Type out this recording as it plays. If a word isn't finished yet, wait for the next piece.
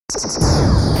Welcome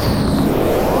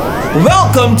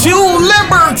to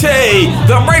Liberty,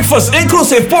 the breakfast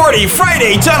inclusive party,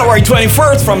 Friday, January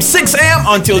 21st from 6 a.m.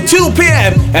 until 2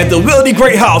 p.m. at the Wildy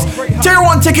Great House. Tier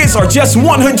 1 tickets are just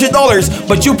 $100,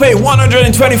 but you pay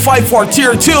 $125 for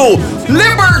Tier 2.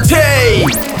 Liberty!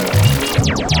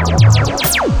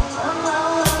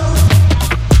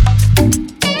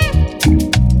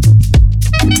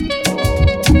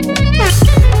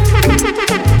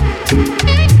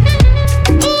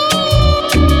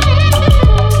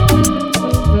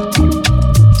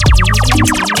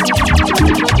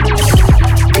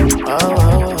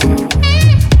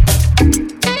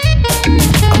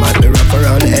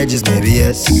 Maybe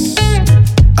yes,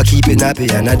 I keep it nappy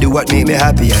and I do what make me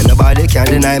happy, and nobody can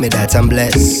deny me that I'm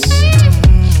blessed.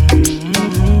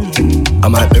 I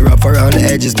might be rough around the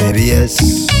edges, maybe yes,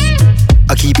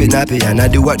 I keep it nappy and I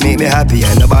do what make me happy,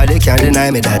 and nobody can deny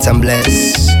me that I'm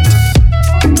blessed.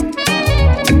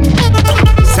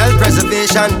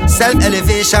 Self-preservation,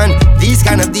 self-elevation, these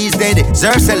days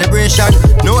deserve celebration.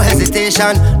 No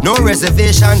hesitation, no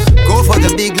reservation. Go for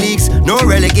the big leagues, no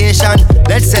relegation.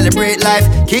 Let's celebrate life,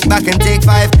 kick back and take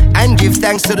 5, and give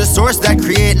thanks to the source that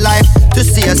create life. To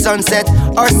see a sunset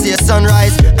or see a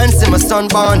sunrise, and see my son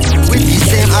born with these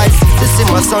same eyes. To see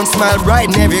my son smile bright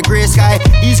in every grey sky.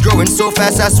 He's growing so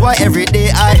fast, that's why every day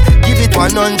I give it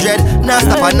 100, now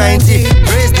stop at 90.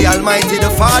 Praise the Almighty, the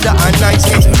Father and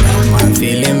 90. I'm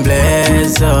feeling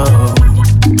blessed, oh.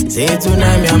 Say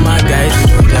tonight me and my guys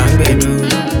we can do.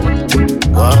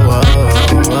 Whoa, whoa,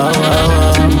 whoa,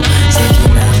 whoa. Say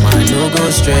tonight man no go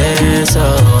stress,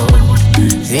 oh.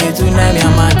 Say tonight me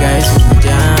and my guys we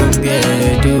can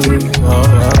do. Oh,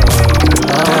 oh,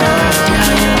 oh.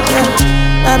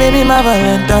 My baby, my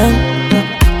Valentine.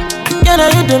 Yeah, now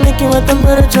you do make it with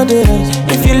temperature days.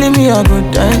 If you leave me a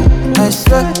good time, I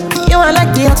swear. You are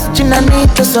like the oxygen I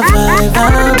need to survive.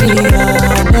 I'll be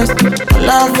honest.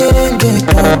 Loving the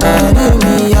company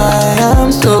me, I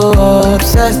am so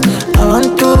obsessed. I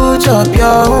want to chop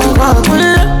your own bubble.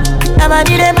 Never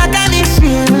did it back and it's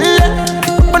real.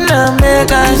 Open up,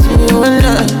 make us feel.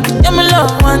 Yeah, me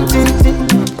love one thing.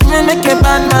 Me make a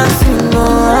bad man sing.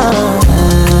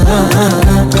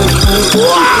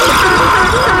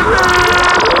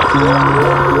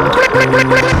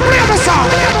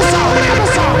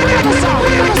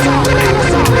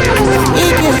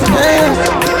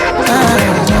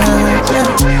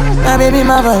 My baby,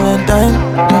 my Valentine.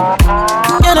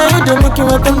 You know you do make it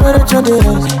with temperature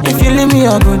days. If you leave me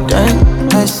a good time,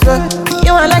 I swear.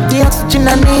 You are like the oxygen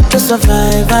I need to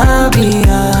survive. I'll be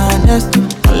honest.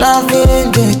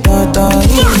 Loving the thought of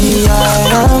me, I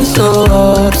am so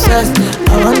obsessed.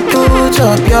 I want to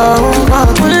chop your own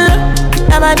bubble.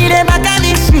 Never did it back and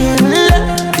it's real.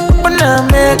 Open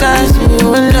up, make us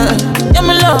feel. Yeah,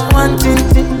 me love one thing.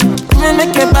 Me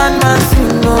make a bad man sing.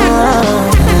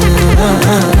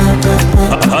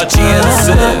 Hachi and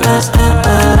Sis.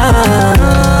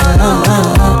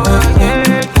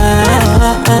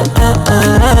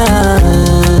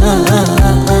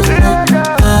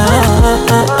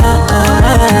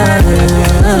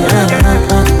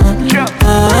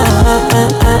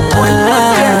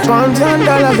 Pounds and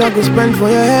dollars I could spend for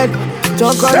your head.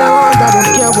 Talk all I want, I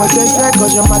don't care what they say,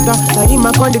 cause your matter. Now him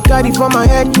I con the carry for my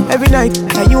head every night.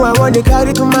 Now you I want the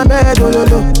carry to my bed, oh no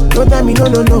no. Don't tell me no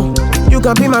no no. You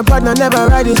can be my partner, never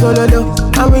ride it solo no.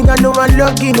 And we got no one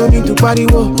lucky, no need to party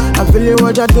wo. I'm feeling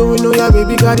what you're doing, oh yeah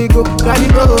baby, gotta go, gotta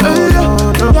go.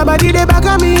 Your body they back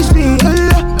on me, sweet,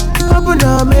 open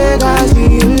up, make I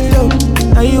see you.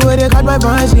 Now you where they got my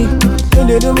fancy. When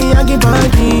they do me, I give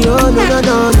party, oh no no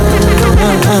no no.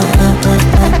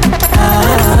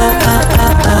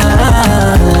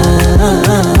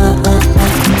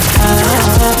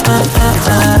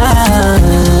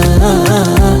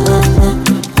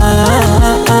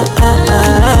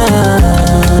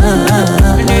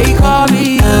 And they call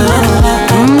me. I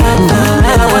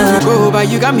want to go, but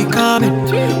you got me coming.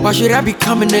 Why should I be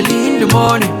coming early in the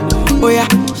morning? Oh yeah,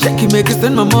 shake it, make it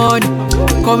spend my money.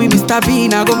 Call me Mr.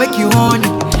 Bean, I go make you honey.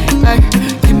 Hey,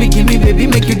 give me, baby,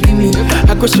 make you give me.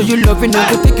 I go show you love and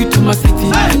I go take you to my city.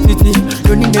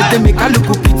 Don't need them, make I look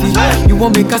pity. You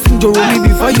won't make a sing to me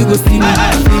before you go see me.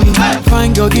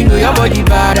 Fine girl, you know your body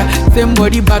bad. Same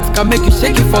body bad can make you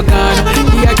shake it for Ghana.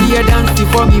 Here, dancing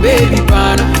for me, baby,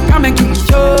 pan. Come and give me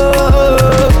show.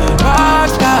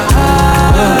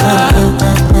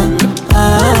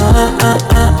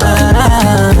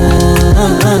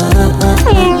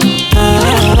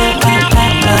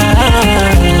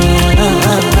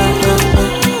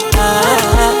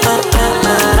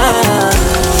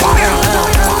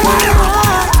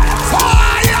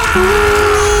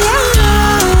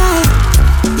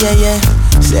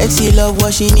 Sexy love,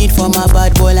 what she need from a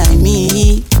bad boy like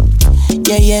me.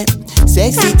 Yeah, yeah.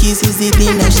 Sexy kiss is the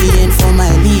thing that she ain't for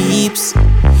my lips.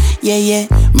 Yeah, yeah.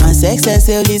 My sex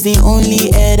herself is the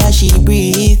only air that she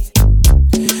breathes.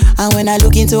 And when I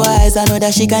look into her eyes, I know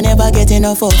that she can never get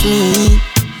enough of me.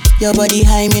 Your body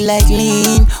high me like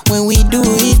lean. When we do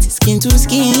it, skin to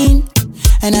skin.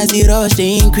 And as the rush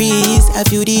they increase, I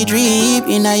feel the drip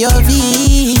in your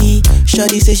V.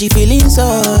 Shorty say she feeling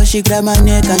so. She grab my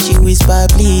neck and she whisper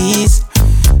please.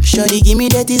 Shorty give me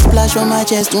that splash from my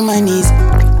chest to my knees.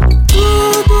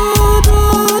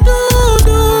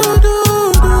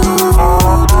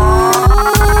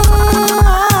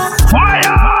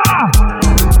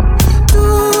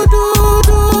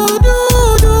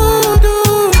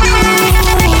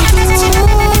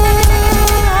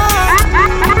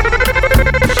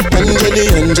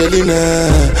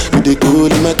 Angelina, you dey cool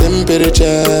in my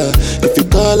temperature. If you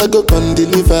call, I go come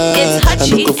deliver. I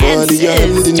no go fall in your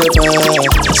hand never.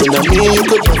 So now me you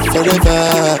go love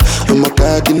forever. I'm a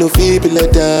cocky no feeble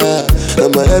like that.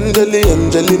 I'm a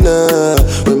Angelina,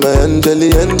 with my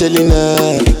Angelina.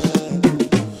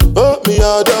 Oh me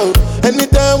all down.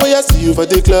 Anytime when I see you for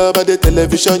the club or the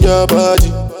television, your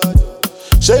body.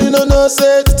 Sure you know no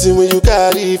safety when you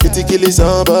carry 50 kill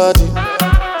somebody.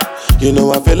 You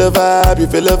know I feel a vibe, you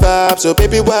feel a vibe, so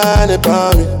baby whine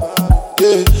about me.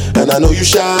 Yeah, and I know you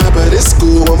shy, but it's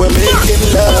cool when we're making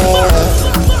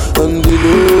love. On the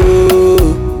low,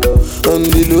 on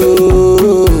the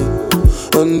low,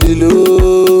 on the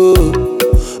low,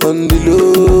 on the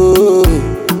low,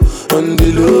 on the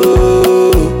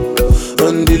low,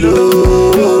 on the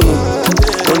low,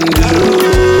 on the low.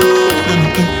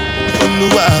 On the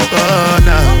wild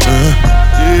now,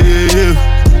 yeah.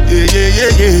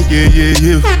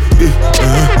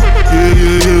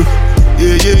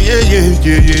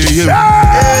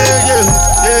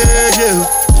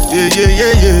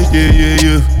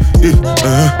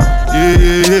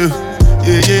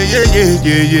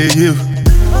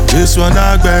 This one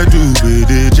I gotta do with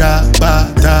the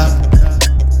jabata.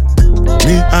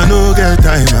 Me I no get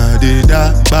time I did da.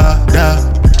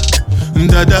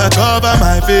 Dada cover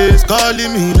my face,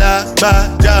 calling me la ba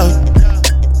down.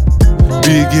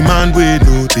 Biggie man, we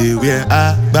know they wear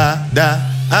abada.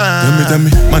 Tell me,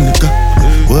 my nigga,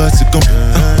 what's it gon' be?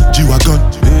 G-Wagon,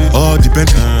 all the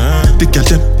Bentley, they get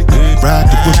them, ride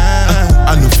the whip.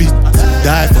 I know feet,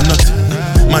 die for nothing.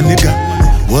 My nigga,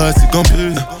 what's it gon'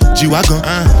 be? G-Wagon,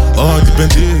 all the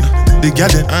Bentley, they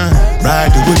get them,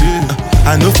 ride the whip.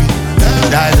 I know feet,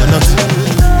 die for nothing.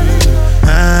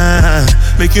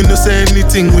 Make you no say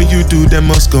anything when you do, them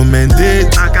must commend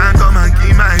it. I can't come and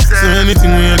keep myself. So anything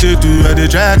when you do, I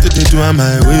try to do on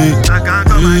my way. I can't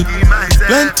come and keep myself.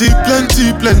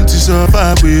 Plenty so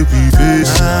far we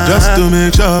face. Just to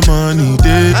make sure money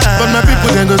day. But my people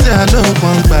can go say I know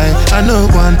one buy, I know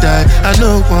one die, I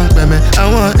know one payment. I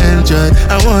want enjoy,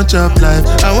 I want job life,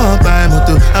 I want buy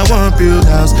motor, I want build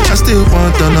house, I still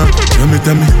want to know.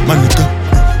 Tell me, my nigga,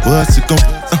 what's it gon' be?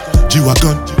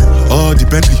 G-Wagon, all the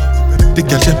Bentley. They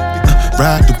get them,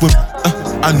 ride the whip,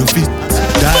 I know feet,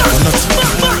 die or not.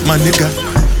 My nigga,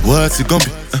 what's it gon'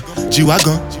 be?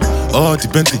 G-Wagon, all the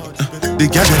Bentley, they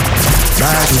get them,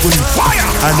 ride the whip,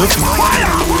 I know feet.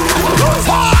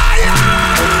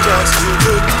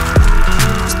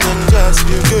 It's not just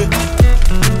you good,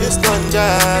 it's not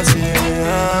just you good.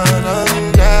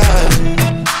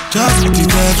 Just put the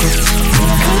record,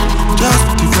 just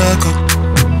put the record.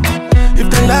 If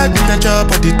they like me, they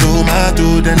chop on the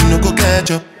tomato, then no go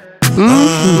catch up.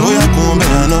 Oh, yeah, come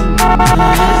here, no.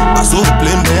 I saw the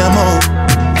blame them all.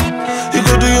 You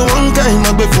go do you one time,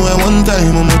 I before one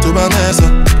time, I'm not to buy mess up.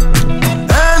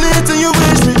 Anything you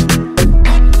wish me,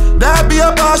 that be a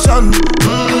passion.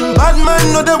 Bad man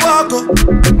no they walk up,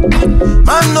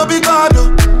 man no be God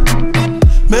up.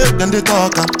 Make them they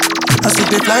talk up, I see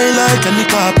they fly like a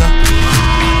helicopter.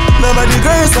 Now by the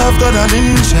grace of God and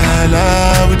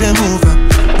inshallah we dey move up.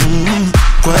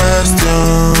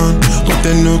 Question, but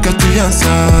then no get the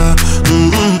answer.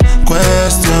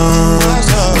 Question,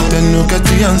 but then no get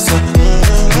the answer.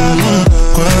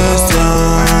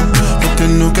 Question, but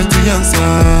then no get the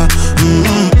answer.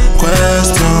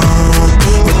 Question,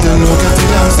 but then no get the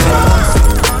answer.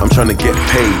 I'm tryna get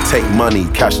paid, take money,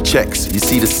 cash checks. You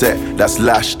see the set, that's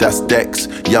Lash, that's Dex.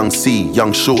 Young C,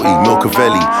 Young Shorty,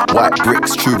 Milcavelli. White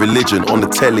bricks, True Religion, on the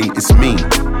telly, it's me.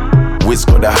 Wiz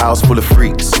got the house full of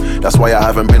freaks, that's why I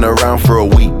haven't been around for a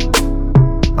week.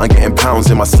 I'm getting pounds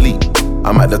in my sleep,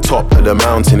 I'm at the top of the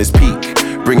mountain, it's peak.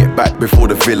 Bring it back before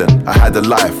the villain. I had a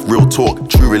life, real talk,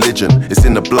 true religion. It's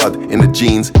in the blood, in the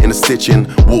jeans, in the stitching.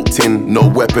 Walked in, no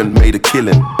weapon, made a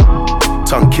killing.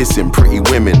 tongue kissing pretty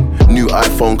women. New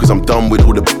iPhone cause I'm done with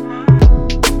all the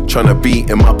tryna be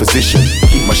in my position.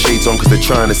 Keep my shades on cause they're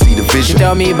trying to see the vision. She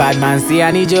tell me, bad man, see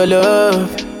I need your love.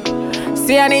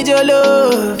 See I need your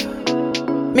love.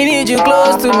 Me need you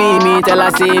close to me. Me tell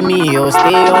her say me, oh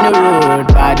stay on the road.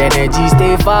 Bad energy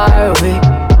stay far away.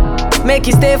 Make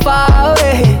you stay far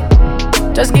away.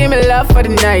 Just give me love for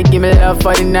the night. Give me love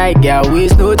for the night. Yeah,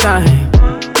 waste no time.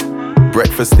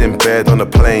 Breakfast in bed on a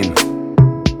plane.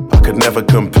 I could never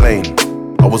complain.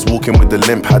 I was walking with the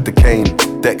limp, had the cane.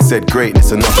 Deck said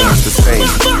greatness and nothing was the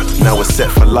same. Now we're set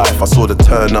for life. I saw the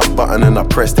turn up button and I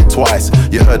pressed it twice.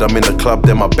 You heard I'm in the club,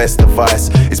 then my best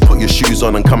advice is put your shoes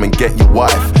on and come and get your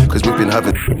wife. Cause we've been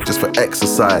having just for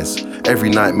exercise. Every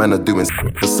night man are doing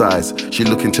exercise. She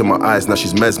look into my eyes, now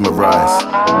she's mesmerized.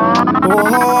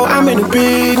 Oh, I'm in a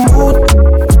big mood.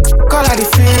 Call out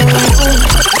the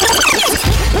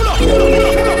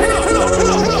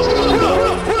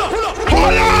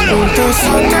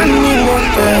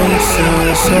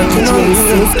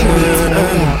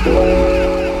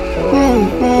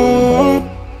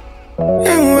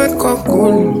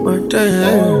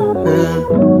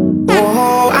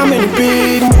Oh, I'm in a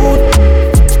big mood.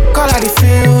 Call I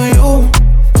feel you.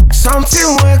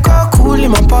 Something wake up cool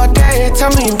in my body.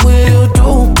 Tell me what you do.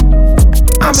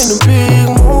 I'm in a big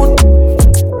mood.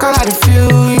 Call I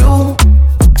feel you.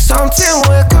 Something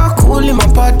wake up cool in my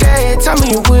body. Tell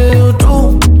me what you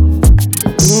do.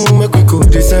 Make we go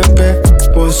December.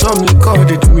 But some liquor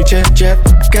they do me jet.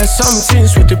 Get some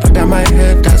things with the put on my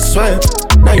head, that's why.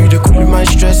 Now you the cool in my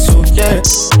stress, so yeah.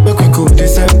 Make we go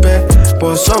December.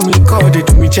 But some liquor they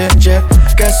do me jet.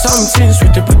 Get some things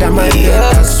with the put on my head,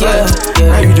 that's why.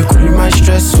 Now you the cool in my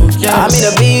stress, so yeah. I'm in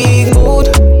a big mood.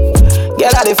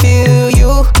 Girl, I dey feel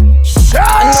you.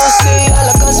 I know say all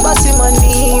I can spend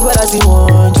money, but I still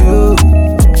want you.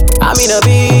 I'm in a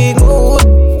big mood.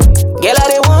 Girl, I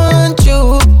dey want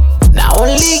you. Now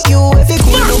only you, if you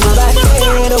could do my back,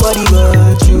 nobody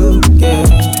but you, yeah.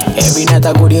 Every night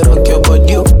I go dey rock your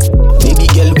body, oh. Baby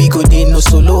girl, we go dey no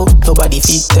solo. Nobody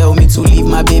fit tell me to leave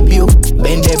my baby, oh.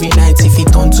 Bend every night if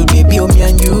it turn to baby, oh. Me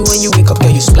and you, when you wake up,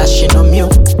 girl, you splashing on me, oh.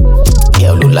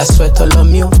 Girl, look like sweat all on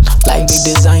me, oh. Like the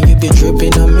design, you be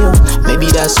dripping on me, oh.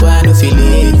 Maybe that's why I don't feel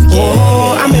it, yeah.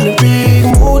 Oh, I'm in a big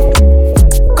mood.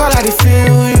 Call I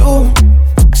feel you.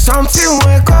 Something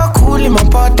wake up cool in my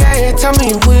body. Tell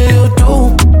me what you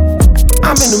do.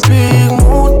 I'm in a big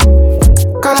mood.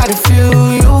 Call I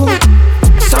feel you.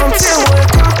 Something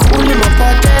wake up cool in my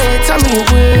body. Tell me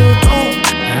what you do.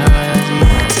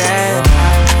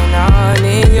 I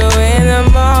need you in the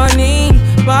morning,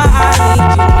 but I need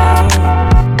you now.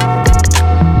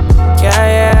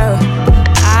 Yeah.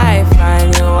 I find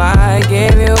you, I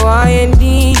give you all you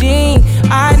needing.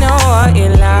 I know what you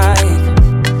like.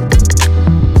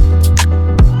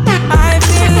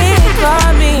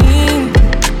 Coming.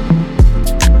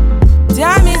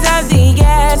 Time is of the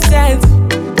essence.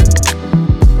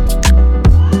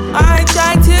 I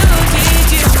try to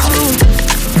teach you,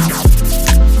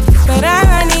 but I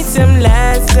need some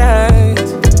lessons.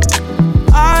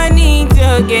 I need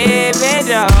to give it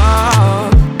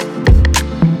all.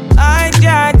 I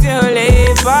try to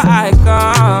live, but I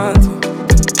can't.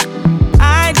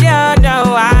 I don't know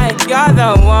why you're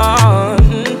the one.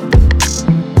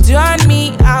 Turn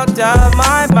me out of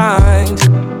my mind.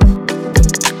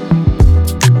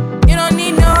 You don't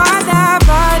need no other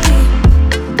body.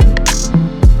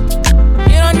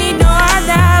 You don't need no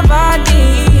other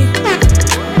body.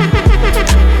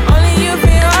 Only you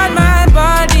feel on my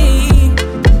body.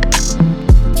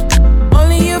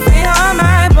 Only you feel on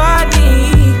my body.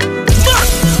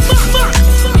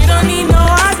 You don't need no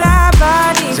other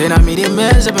body. Say now me they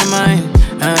mess up your mind,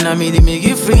 and I me they make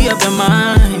you free up your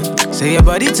mind. Say your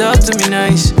body talk to me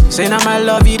nice. Say now my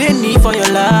love you didn't need for your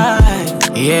life.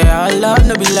 Yeah, our love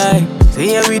no be lie.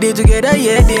 Say every day together,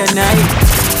 yeah, day and night.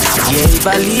 Yeah, if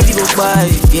I leave you go by.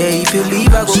 Yeah, if you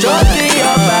leave I go stroking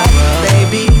your body,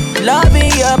 baby.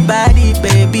 Loving your body,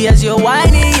 baby. As you're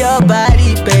whining your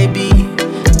body, baby.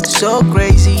 So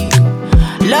crazy.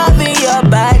 Loving your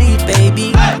body,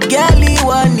 baby. Girl, you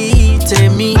want need to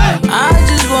me. I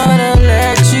just wanna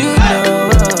let you know.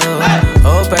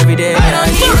 Hope every day I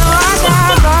don't need no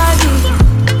other body.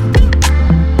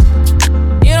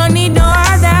 You don't need no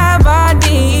other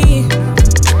body.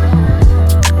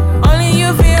 Only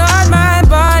you feel on my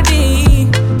body.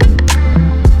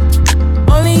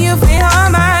 Only you feel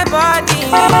on my body.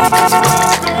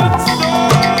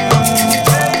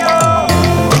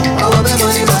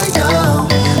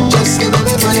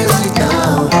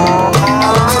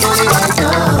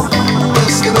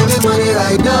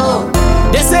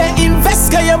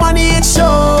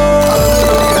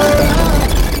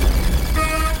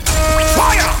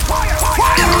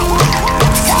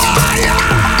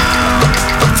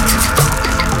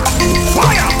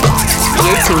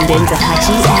 tuned in to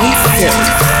Hachi and Sis.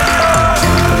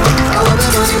 I want my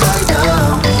money right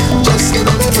now. Just give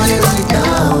me money right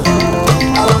now.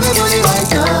 I want my money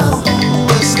right now.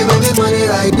 Just give me money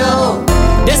right now.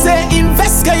 They say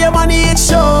invest, get your money, it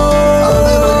shows. I want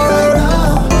my money right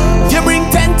now. You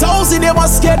bring 10,000, you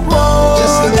must get more.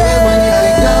 Just give me money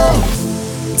right now.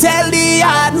 Tell the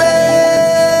hard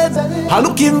man, I'm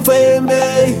looking for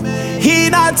me. He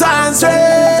not answering,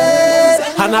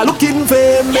 and I'm looking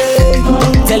for me.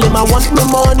 Tell him I want my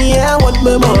money, I want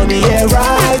my money, yeah,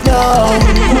 right now.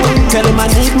 Tell him I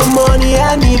need my money,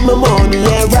 I need my money,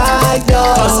 yeah, right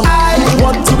now. Cause I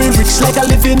want to be rich like I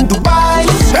live in Dubai.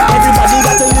 Everybody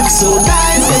got to live so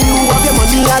nice, and you have your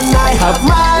money and I have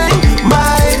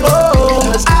mine, oh.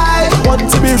 I want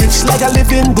to be rich like I live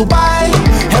in Dubai.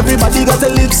 Everybody got to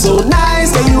live so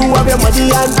nice, and you have your money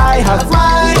and I have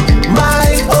mine,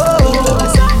 oh.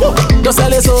 Don't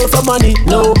sell your soul for money,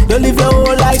 no. Don't live your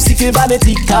whole life seeking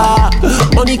vanity car.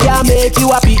 Money can make you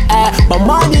happy, but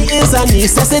money is a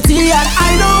necessity. And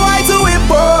I know why too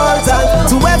important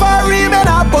to ever remain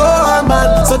a poor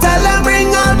man. So tell them bring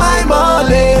all my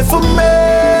money for me.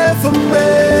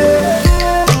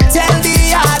 Tell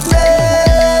the hard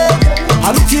man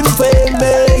I'm looking for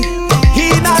me.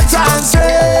 He not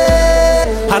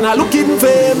answering, and I'm looking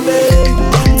for me.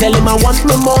 Tell him I want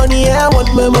my money, I want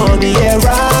my money, yeah,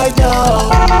 right now.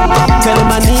 Tell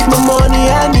him I need my money,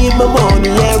 I need my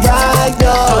money, yeah, right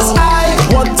now. Cause I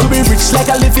want to be rich like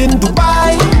I live in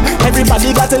Dubai. Everybody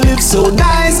got to live so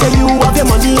nice, yeah, you have your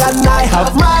money and I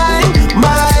have mine,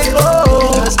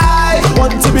 oh. I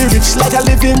want to be rich like I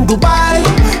live in Dubai.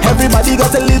 Everybody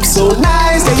got to live so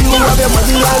nice, yeah, you have your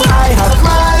money and I have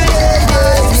mine.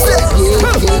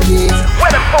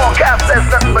 When the forecast says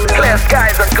nothing but clear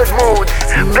skies and good moods,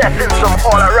 blessings from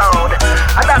all around,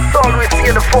 and that's all we see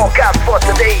in the forecast for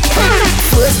today.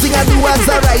 First thing I do as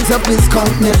I rise up is count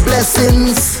my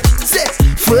blessings.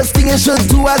 First thing you should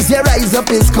do as you rise up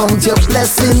is count your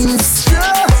blessings.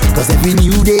 Cause every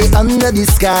new day under the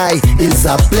sky is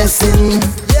a blessing.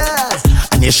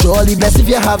 And you're surely blessed if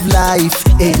you have life,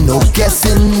 ain't no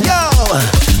guessing. Yo,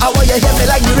 I want you hear me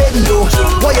like the radio.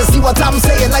 Want you see what I'm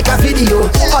saying like a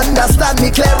video. Understand me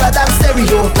clearer than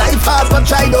stereo. Life hard but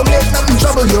try don't make nothing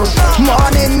trouble you.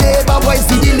 Morning neighbor, voice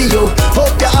the dealio.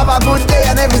 Hope you have a good day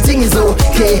and everything is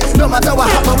okay. No matter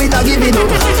what happen, we not giving up.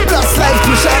 Plus life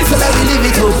too short, so let me live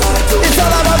it up. It's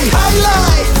all about the high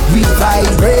life. We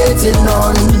vibrating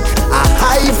on a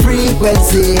high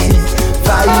frequency.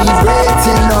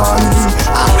 Vibrating on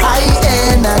a high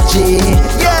energy.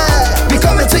 Yeah, we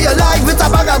coming to your life with a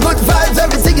bag of good vibes.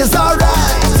 Everything is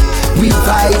alright. We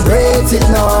vibrating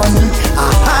on a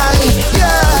high.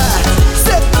 Yeah,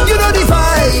 say, you know the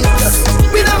vibes.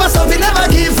 We never stop, we never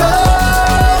give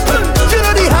up. You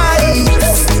know the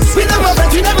heights. We never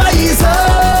bend, we never ease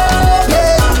up.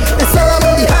 Yeah, it's all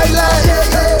about the highlight.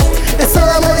 It's all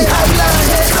about the highlight.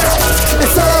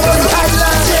 It's all about the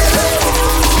highlight.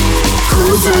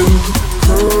 Cruising,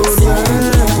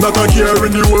 not a care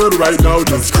in the world right now,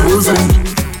 just cruising.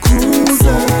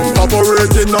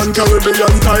 Operating on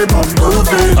Caribbean time, I'm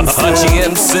moving. Hachi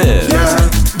and Sis. Yeah,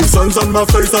 the sun's on my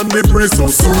face and the breeze so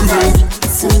soothing.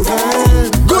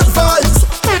 Good vibes,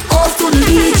 off to the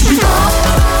beach we go.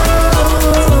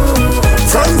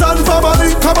 Friends and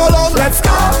family, come along, let's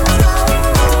go.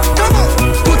 Come on,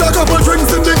 put a couple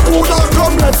drinks in the cooler,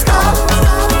 come, let's go.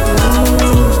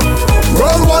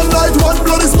 Roll one light, one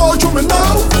bloody smoke to me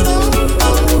now.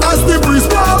 As the breeze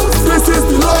blows, this is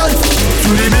the life. To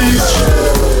the beach,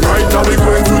 right now we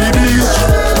going to the beach.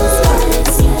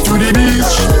 To the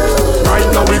beach, right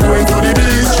now we going to the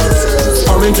beach.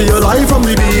 Come into your life from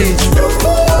the beach.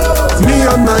 Me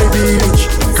and my beach.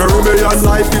 Caribbean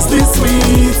life is the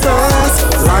sweetest.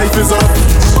 Life is a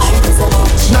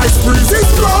nice breeze is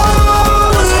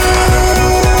blowing.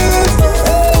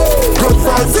 Good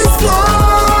vibes is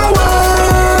flowing.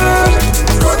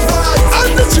 Good vibes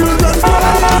and the children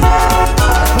playing.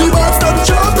 The birds them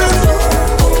jumping.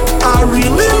 I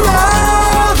really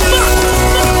love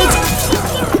it.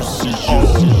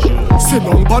 Sit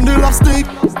down on the lap stick.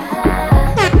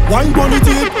 Wine on the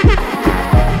tip.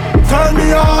 Turn me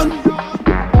on.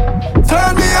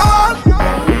 Turn me on.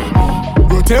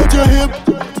 Rotate your hip.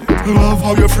 Love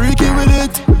how you're freaky with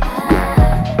it.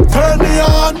 Turn me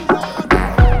on.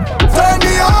 Turn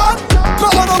me on. No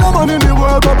other woman in the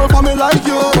world bubble for me like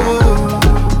you.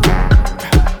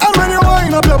 And when you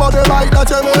wind up your body like that,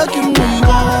 you're making me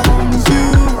want you.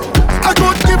 I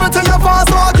could give it to you fast,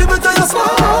 or I give it to you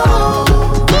slow.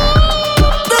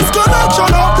 This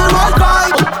connection of the right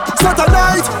vibe. Saturday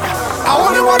night, I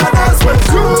only wanna dance with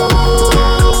you.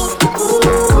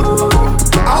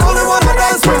 I only wanna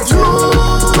dance with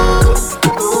you.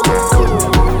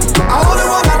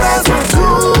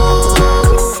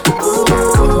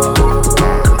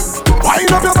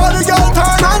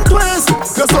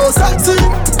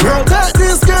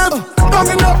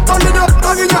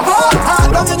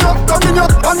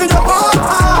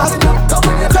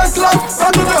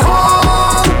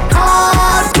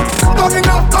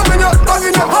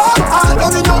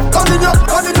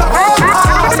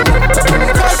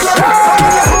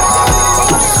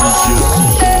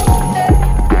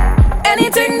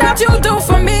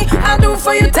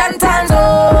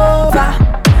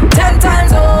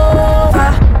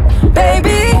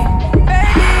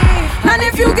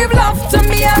 give love to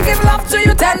me, I give love to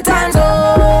you 10 times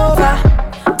over.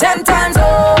 10 times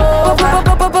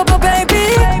over,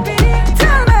 baby.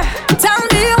 Tell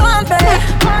me you want me.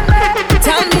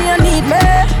 Tell me you need me.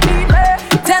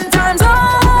 10 times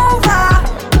over.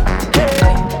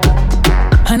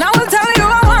 And I will tell you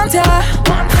I want ya.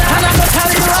 And I will tell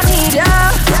you I need ya.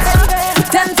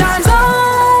 10 times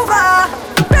over,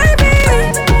 baby.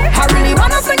 I really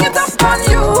wanna sing it up on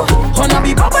you. Wanna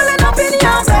be bubbling up in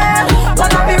your bed.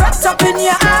 Wanna be wrapped up in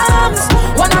your arms.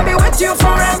 Wanna be with you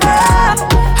forever.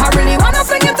 I really wanna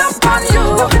sing it up on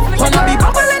you. Wanna be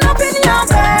bubbling up in your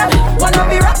bed. Wanna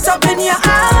be wrapped up in your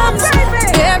arms.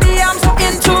 Baby, I'm so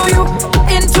into you,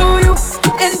 into you,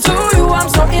 into you. I'm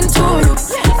so into you,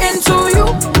 into you,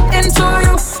 into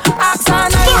you. Ask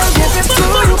and I will give it to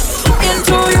you.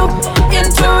 Into you,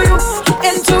 into you,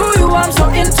 into you. I'm so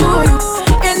into you,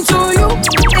 into you,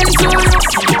 into you.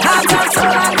 That's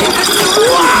all I give it to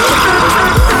you.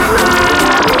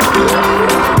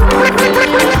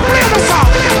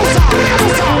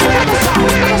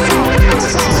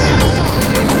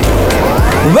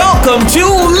 Welcome to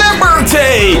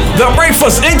Liberty, the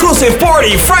Breakfast Inclusive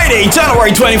Party, Friday,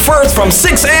 January 21st from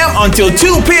 6 a.m. until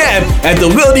 2 p.m. at the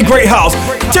Wildy Great House.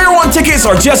 Tier 1 tickets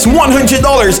are just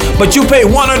 $100, but you pay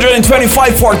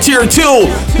 $125 for Tier 2.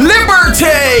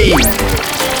 Liberty!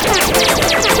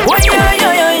 Oh yeah,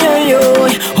 yeah, yeah, yeah,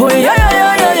 yeah. Oh yeah, yeah,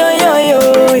 yeah, yeah, yeah, yeah,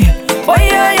 yeah. Oh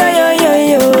yeah, yeah, yeah, yeah,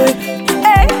 yeah.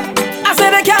 Hey, I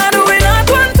said I can't do it not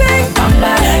one thing.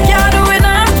 Can't do it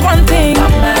not one thing.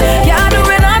 Can't do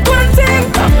it not one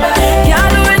thing.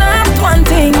 Can't do it not one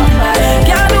thing.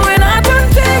 Can't do it not one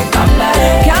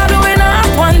thing. Can't do it not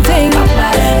one thing.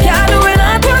 Can't do it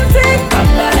not one thing.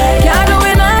 Can't do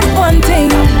it not one thing.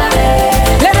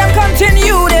 Let them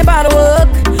continue their bad work.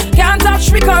 Can't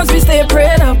touch because we stay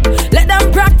prayed up. Let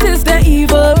them practice their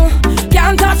evil.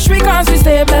 Can't touch because we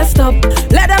stay blessed up.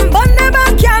 Let them burn their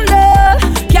back candle.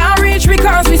 Can't reach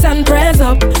because we send prayers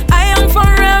up. I am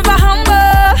forever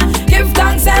humble. Give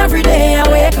thanks every day I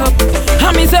wake up.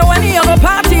 And me say when you go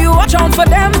party, you watch out for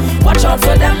them. Watch out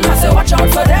for them, I say watch out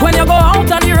for them. When you go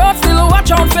out on the road, still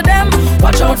watch out for them.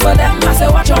 Watch out for them, I say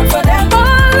watch out for them.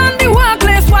 All on the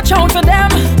workplace, watch out for them.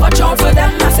 Watch out for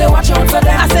them, I say watch out for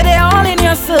them. I say they all in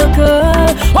your circle.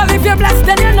 Well, if you're blessed,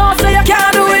 then you know, so you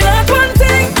can't do it not one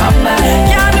thing.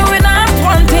 Can't do it not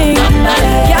one thing.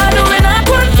 Can't do it not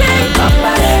one thing.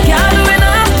 Can't do it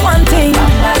not one thing.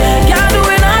 Can't do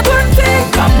it not one thing.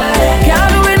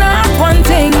 Can't do it not one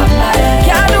thing.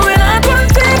 Can't do it not one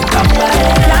thing.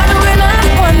 Can't do it not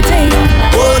one thing.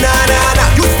 Oh na na na,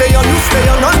 you stay on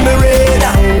the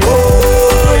radar.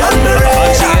 Oh, on the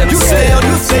radar. You stay on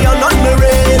the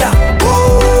radar.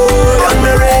 Oh, on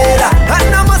the radar.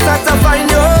 And I must have to find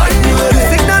you. You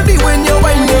signal me when you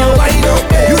wind up.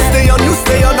 You stay on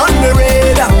the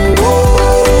radar.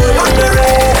 Oh, on the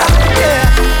radar. Yeah.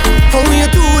 How you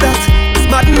do that? It's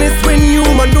madness when you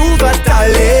maneuver,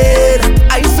 darling.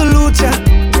 I salute ya.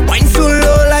 Wine so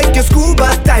low like your scuba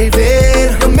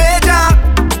diving. The major,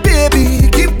 baby,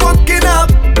 keep walking up.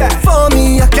 For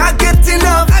me, I can't get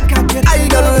enough. I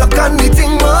don't look on the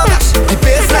thing more. The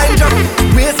baseline drop,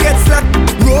 waist gets slack.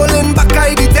 Rolling back,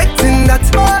 I detecting that.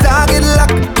 Target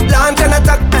lock, launch and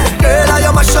attack. Girl, I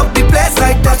am mash up the place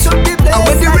like that. And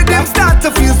when the rhythm start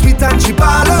to feel sweet and she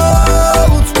ball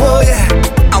out, oh yeah.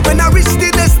 And when I reach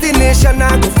the destination,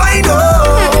 I go find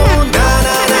out. Na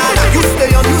na na na, you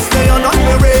stay on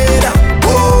the radar.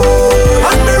 Oh,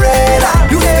 on the radar.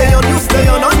 You stay on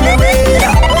the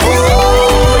radar.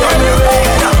 Oh, on the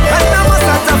radar. And I must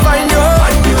have to find you.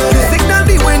 You signal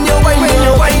me when you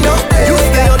wind up. You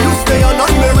stay on the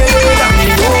radar.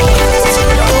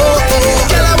 Oh,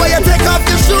 girl, I want you take off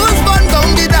your shoes, burn down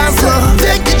the dance floor.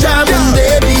 Take the jamming,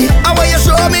 baby. I want you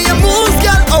show me your moves,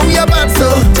 girl. Oh, your bad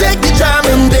so. Take the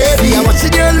jamming, baby. I'm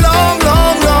watching you long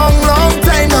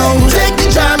time now. Take the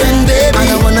jamming, baby. And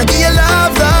I wanna give you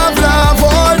love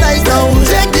all night now.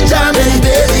 Take the jamming,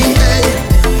 baby. Hey.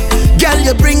 Girl,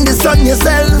 you bring this on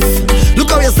yourself. Look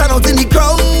how you stand out in the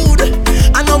crowd.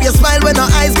 I know you smile when our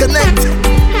eyes connect.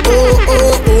 Oh.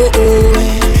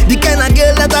 The kind of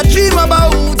girl that I dream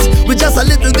about. With just a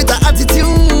little bit of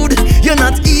attitude. You're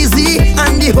not easy,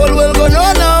 and the whole world go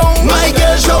know now. My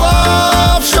girl, show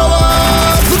off. So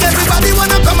everybody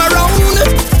wanna come around.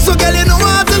 So girl, you know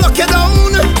I have to lock you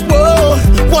down. Whoa,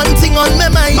 one thing on my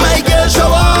mind. My girl,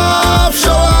 show off.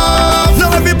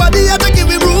 Now everybody have to give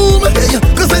me room.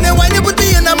 Cause when you whine, you put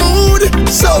me in a mood.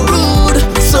 So rude.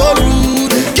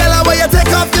 Girl, I want you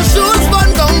take off your shoes,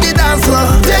 burn down the dance floor.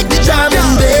 Take the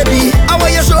jamming, baby. I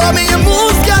want you show me your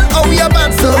moves, girl. Oh, your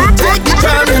bad so. Take the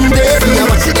jamming, baby. I'm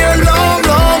watching you long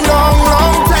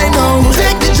time now.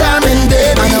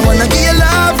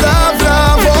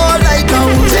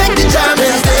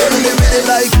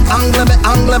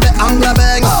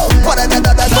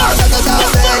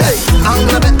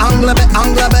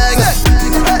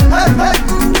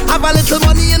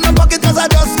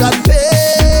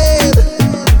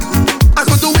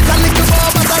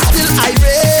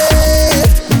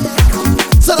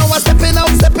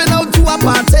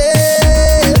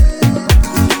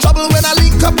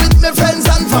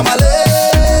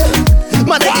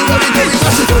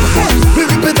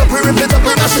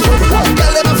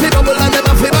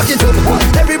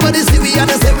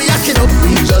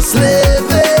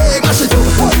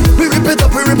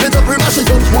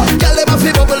 a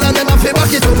fi bubble and them a fi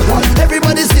back it up.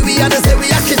 Everybody see we and they say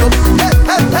we act it up. Hey,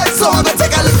 hey, hey. So I go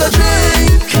take a little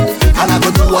drink and I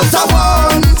go do what I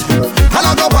want. And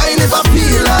I go wine if I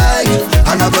feel like,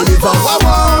 and I go live how I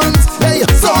want. Hey,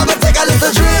 so I go take a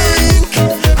little drink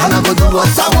and I go do what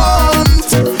I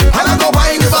want. And I go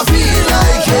wine if I feel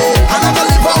like, hey, and I go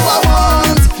live how I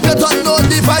want. You don't know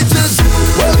the vices.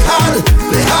 Work hard,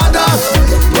 play harder.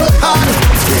 Work hard,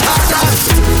 play harder.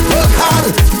 Work hard,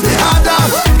 play harder.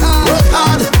 Work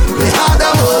hard, play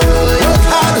harder. Work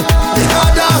hard, play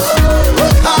harder.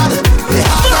 Work hard, play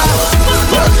harder.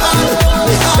 Work hard,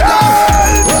 play harder.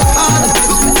 Work hard.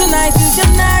 Tonight is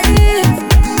your night,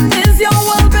 is your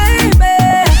world, baby.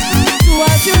 Do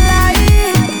as you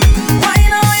like, why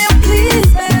not you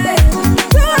please, baby?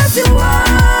 Do as you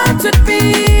want with me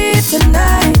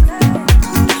tonight.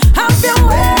 Have your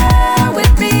way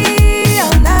with me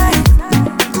all night.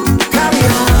 Carry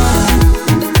on,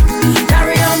 baby.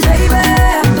 Carry on, baby.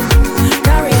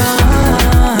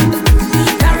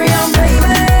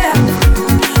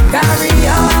 Carry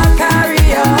on,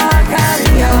 carry on,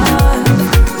 carry on.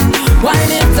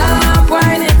 Wind it up,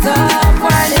 wind it up,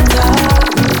 wind it up.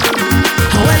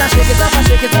 And when I shake it up, I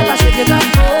shake it up, I shake it up.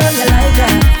 Oh, you like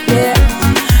that,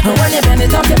 yeah. And when you bend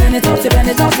it up, you bend it up, you bend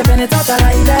it up, you bend it up, I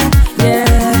like that,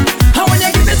 yeah. And when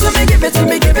you give it to me, give it to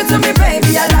me, give it to me,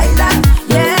 baby, I like that,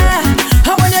 yeah.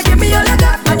 And when you give me all of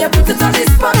that, and you put it on the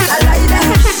spot, I like that.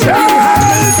 You have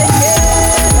me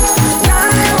singing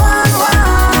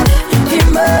 911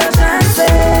 emergency,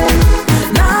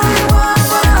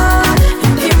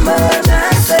 911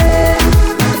 emergency.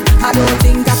 I don't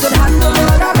think I could handle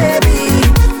her, baby.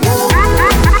 I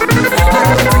don't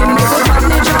think I could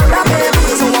manage her, baby.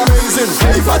 So amazing.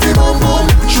 Hey, fatty boom boom,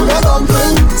 sugar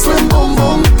dumpling, sweet boom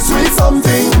boom, sweet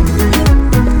something.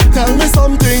 Tell me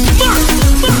something.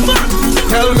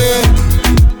 Tell me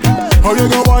how you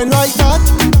go wine like that.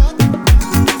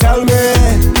 Tell me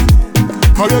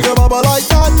how you go bubble like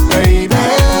that, baby.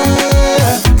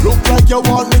 Look like you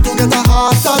want me to get a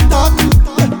heart attack.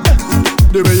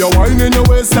 The way you wine in your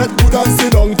waist, set good and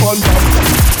sit down on top.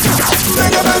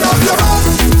 Take a bend up your back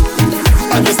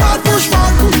and you start push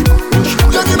back.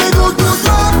 You give me good, good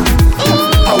love.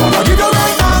 I wanna give you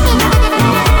right now.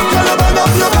 Take a bend up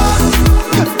your back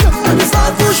and you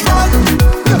start push back.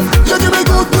 You give me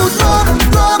good, good love,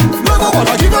 love, love. I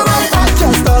wanna give you right back.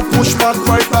 Just start push back,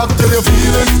 right back till you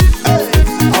feel it.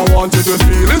 I want you to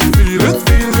feel it, feel it,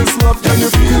 feel this love. Can you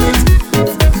feel it?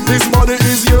 This body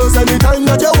is yours anytime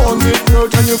that you want it, girl.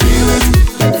 Can you feel it?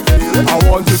 I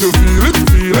want you to feel it,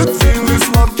 feel it, feel this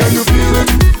love. Can you feel it?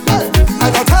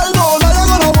 And I tell no lie, I'm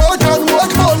gonna work and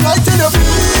work all night till you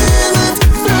feel it,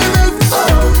 feel it.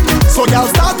 So girl,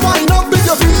 start wind up if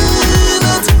you feel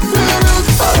it, feel it.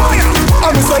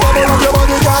 I'm so bubble of your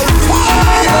body, girl.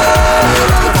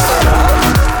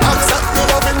 Accept the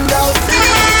loving, girl.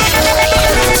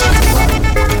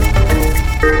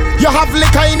 You have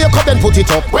liquor in your cup, then put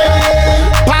it up.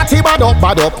 Party bad up,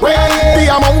 bad up. The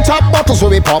amount of bottles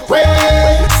we pop.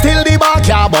 Still the bar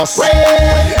car bus.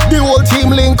 The whole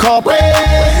team link up.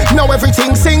 Now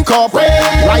everything sync up.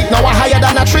 Right now we're higher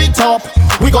than a treetop.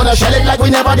 We gonna shell it like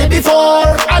we never did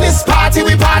before. And it's party,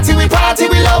 we party, we party,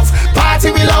 we love.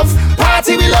 Party, we love.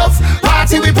 Party, we love.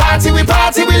 Party, we party, we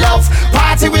party, we love.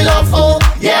 Party, we love. Oh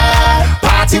yeah.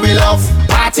 Party, we love.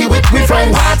 Party with we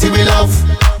friends. Party, we love.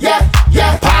 Yeah,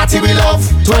 yeah. Party, we love.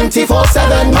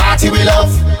 24/7. Party, we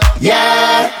love.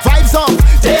 Yeah. Vibes up.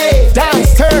 Day,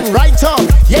 dance, turn right up.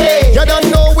 Yeah. You don't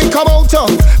know we come out up.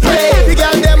 Play. The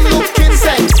girl them looking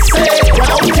sexy. Okay.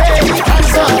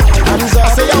 Hands up, hands up. I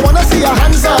say I wanna see your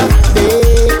hands up.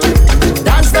 Yeah.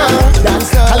 Dance now,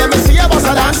 dance now. Let me see your boss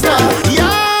a dance now. Yo.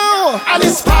 And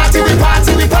it's party, we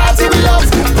party, we party, we love.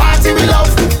 Party, we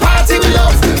love. Party, we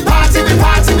love. Party, we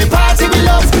party, we party, we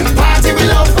love. Party, we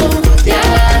love.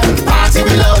 Yeah. Party,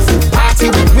 we love. Party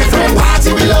with friends.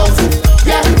 Party, we love.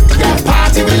 Yeah, yeah.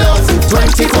 Party, we love.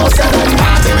 24/7.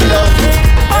 Party, we love.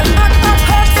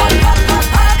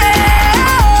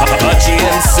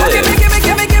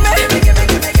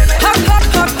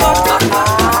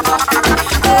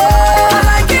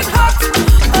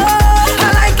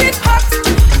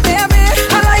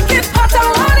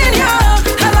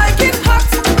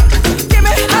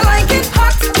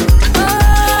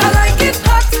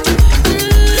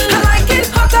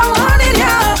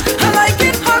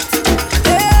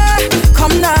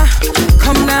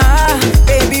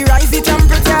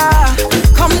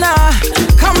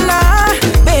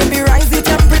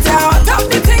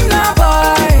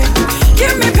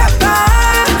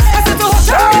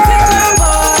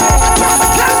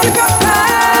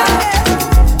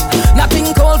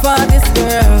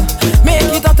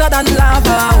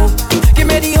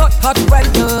 hot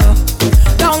weather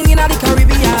down in the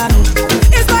Caribbean.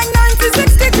 It's like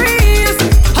 96 degrees.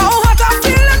 How hot I'm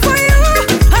feeling for you.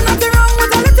 And nothing wrong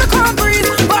with a little cold breeze.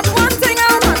 But one thing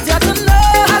I want you to know,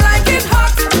 I like it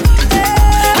hot.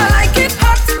 I like it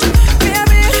hot,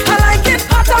 baby. I like it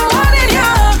hot. I want it,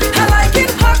 yeah. I like it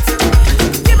hot.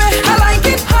 Give me, I like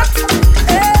it hot.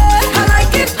 I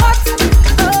like it hot.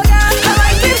 Oh God, I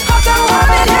like it hot. I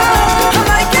want it, yeah. I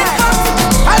like it hot.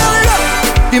 I love it.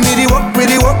 Give me the work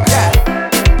with the work, yeah.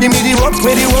 Give me the work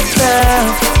with the work, yeah.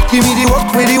 Give me the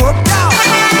work with the work, yeah.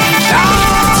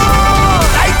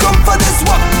 I come for this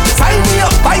work. Sign me up.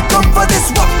 I come for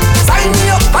this work. Sign me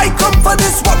up. I come for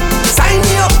this work. Sign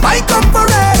me up. I come for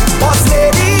it. Boss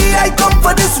lady, I come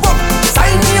for this work.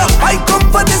 Sign me up. I come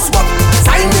for this work.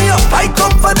 Sign me up. I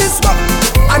come for this work.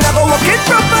 I never work it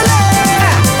properly.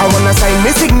 I wanna sign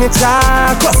my signature,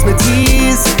 cross my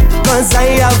T's, cause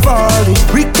I have all the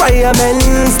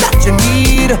requirements that you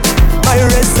need. My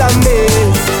resume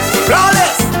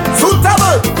flawless,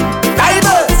 suitable,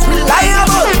 diverse,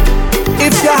 reliable.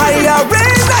 If you hire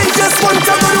raise, I just want to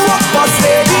go to work. Boss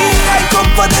lady, I come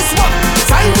for this work.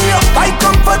 Sign me up, I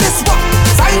come for this work.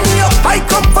 Sign me up, I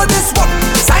come for this work.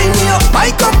 Sign me up, I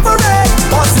come for it.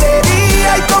 Boss lady,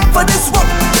 I come for this work.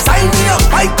 Sign me up,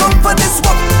 I come for this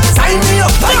work. Sign me up,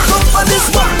 I come for this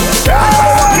work.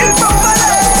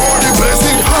 The place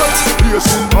is hot.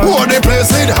 Oh, the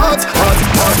place is hot, hot,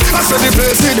 hot. I said the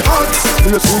place is hot.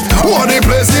 Oh, the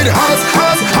place is hot,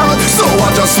 hot, hot. So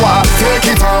I just want take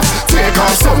it off, take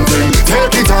off something,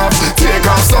 take it off, take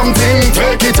off something,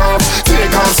 take it off,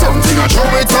 take off something. I throw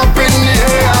it up in the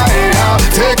air.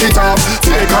 Take it off,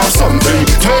 take off something,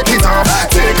 take it off,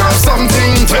 take off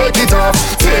something, take it off,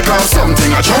 take off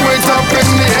something. I throw it up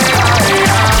in the air.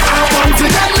 I want to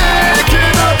get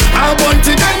naked, I want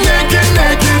to get naked,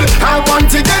 naked. I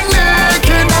want to get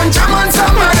naked and jam on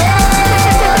somebody. I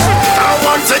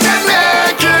want to get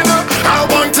naked, I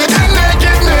want to get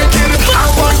naked, naked. I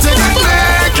want to get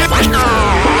naked.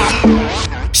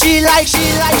 She like,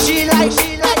 right. She like, right.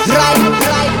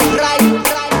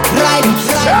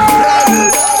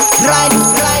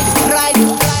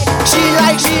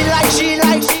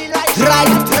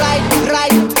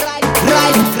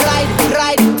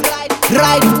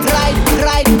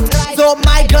 So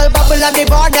my girl bubble on the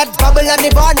bonnet, bubble on the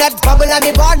bonnet, bubble on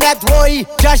the bonnet, boy.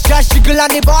 Just jiggle on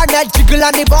the bonnet, jiggle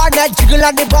on the bonnet, jiggle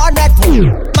on the bonnet.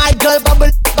 My girl bubble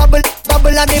on the bonnet,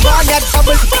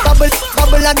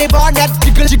 bubble on the bonnet,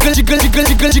 jiggle.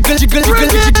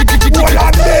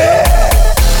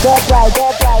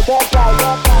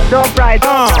 Don't pride.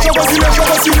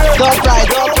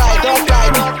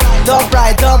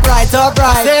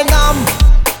 Say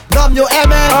nom you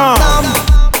aimé,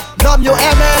 nom you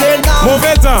aimé. Say nom,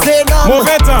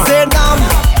 mauvais temps. Say nom.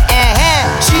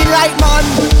 She like man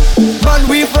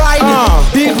we ride.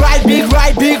 Big ride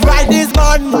this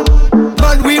man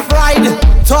we ride.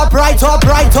 Top right.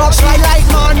 She like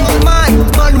man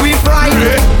we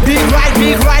ride. Big ride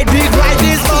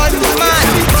this man we ride.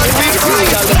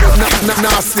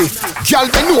 Nasty, girl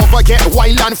bend over, get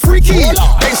wild and freaky.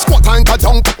 Then squat and go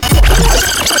down.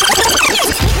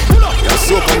 You're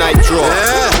super nitro.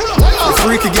 The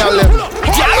freaky girl them.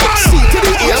 C to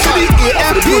the A,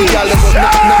 the good girl them.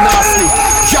 Nasty,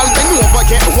 girl bend over,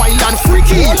 get wild and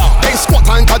freaky. Then squat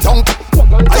and go down.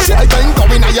 I say I bend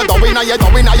going,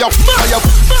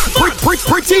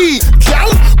 pretty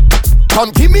girl. Come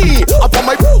give me up on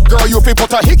my girl, you feel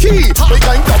put a hickey. We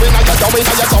going fire.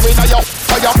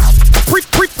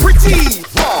 Pretty.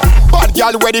 Bad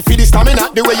girl ready for the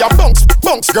stamina. The way you bounce,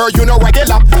 girl, you know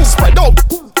regular. Spread out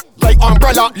like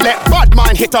umbrella. Let bad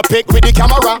man hit a pick with the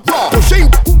camera. Pushing,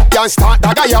 can't start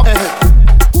the guy up.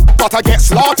 But I get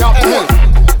slaughtered.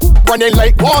 Running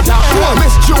like water.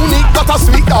 Miss Junie got a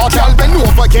sweet dog. Girl bend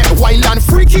over, get wild and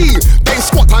freaky. Then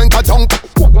squat and go down.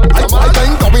 I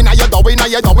been going,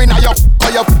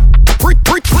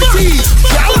 pretty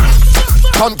girl.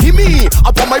 Come give me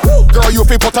up on my girl, you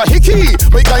feel put a hickey.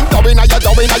 We going fire.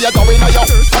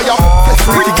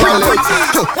 Pretty girl.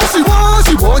 What she want,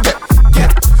 get.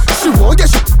 She want, get,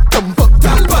 she dump up.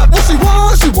 What she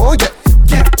want,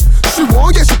 get. She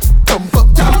want, get, she dump up.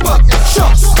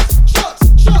 Shots.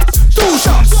 2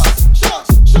 shots.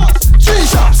 3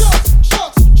 shots.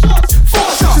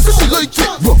 4 shots. She like it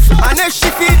rough. And if she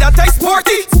feel that I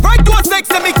sporty, right those legs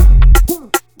to me.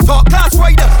 Top class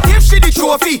rider, give she the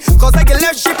trophy. Cause I get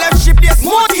left ship, they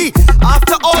smarty.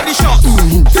 After all the shots.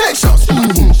 Take shots.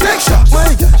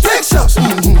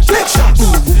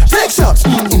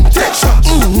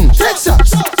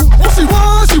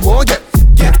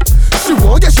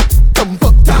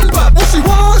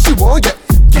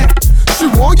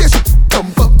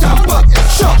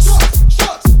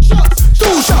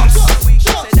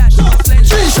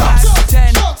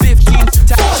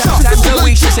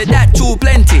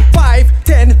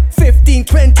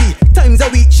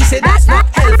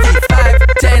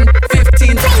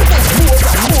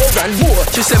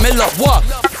 She said me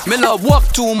love walk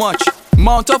too much.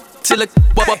 Mount up till it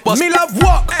bust. Me love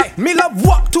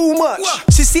walk too much.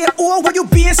 She said, oh, why you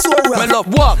being so rough?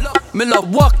 Me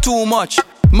love walk too much.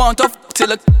 Mount up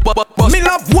till it bust.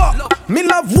 Me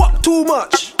love walk too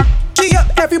much. She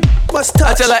up every bus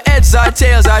touch. I tell her heads are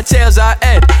tails are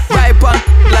head. Right punk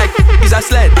like it's a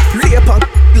sled. Lay punk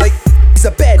like it's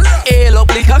a bed. Ail up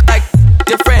like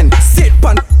your friend. Sit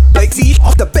punk like see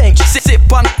off the bench. Sit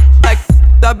punk like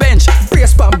the bench.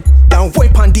 Brace pump down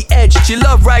wipe on the edge. She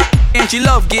love right and she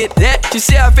love get that. She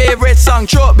say her favorite song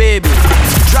choke baby.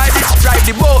 Drive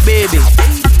the boat baby.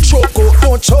 Choke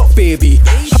don't choke baby.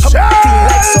 Clean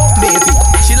like soap baby.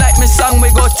 She like me song we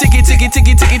go ticky ticky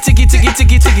ticky ticky ticky ticky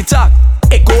ticky ticky tock.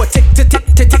 It go tick tick tick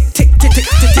tick tick tick tick tick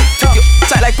tick tock.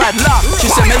 Tight like padlock. She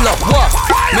say me love walk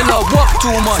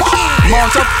too much.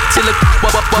 Mount up till it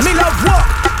bust. Me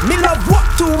love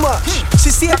walk too much. She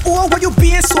said, oh, why you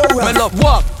being so rough?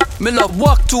 Me love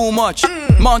walk too much.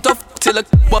 Mount up till it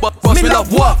bust. Me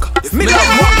love walk too much.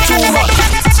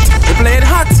 You playing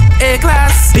hot,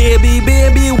 A-class. Baby,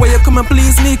 where you come and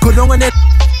please me? Go down on it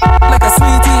like a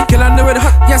sweetie. Girl, I know it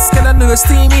hot, yes, girl, I know it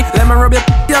steamy. Let me rub your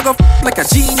you go like a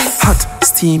genie. Hot,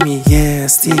 steamy, yeah,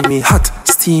 steamy. Hot,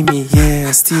 steamy,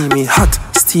 yeah, steamy. Hot,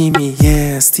 steamy,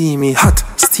 yeah, steamy. Hot,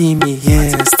 steamy,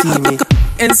 yeah, steamy.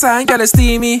 Inside, got it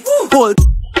steamy. Hold,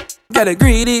 got it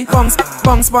greedy. Bungs,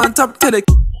 on top to the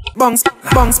bungs,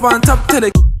 on top to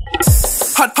the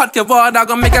hot, your water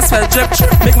gon' make us sweat drip.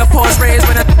 Make my pores raise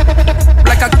when it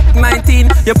like a 19.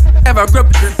 You ever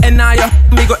grip, and now you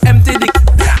me go empty the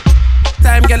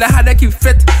time, girl, I had to keep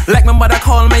fit. Like my mother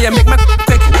call me, you make me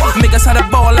quick. Make us had a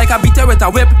ball like I beat her with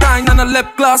a whip. Tying on a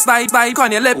lip gloss, like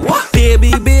on your lip.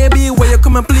 Baby, where you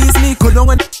come and please me? Go down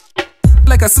and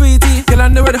like a sweetie. Girl, I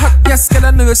know it hot, yes, girl,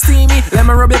 I know it steamy. Let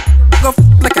me rub it, go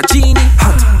like a genie.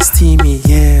 Hot, steamy,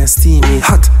 yeah, steamy.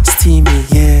 Hot, steamy,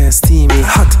 yeah, steamy.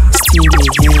 Hot, steamy,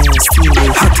 yeah, steamy.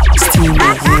 Hot, steamy,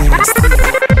 yeah, steamy.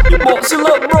 Your bossy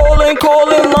look rolling,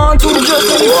 calling on to just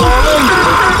any falling.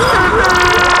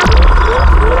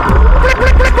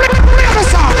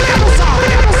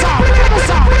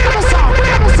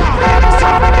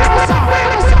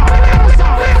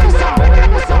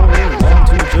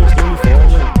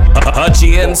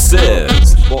 Hachi and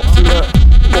Says.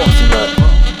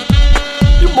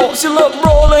 Your bossy look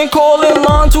rolling, calling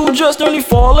on to just nearly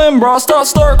falling. Bra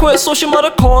start quit, so she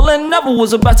mother calling. Never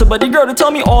was a better buddy girl to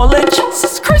tell me all in.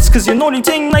 Jesus Christ, cause you know the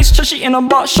thing nice. Chushy in a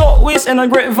box, short waist and a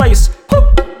great vice.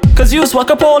 Cause you walk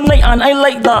up all night and I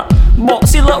like that.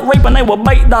 Bossy look rape and I will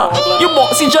bite that. You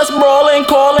bossy just brawling,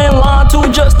 calling, line to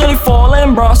just nearly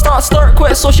falling. Bra start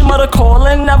quit, so she mother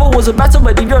calling. Never was a better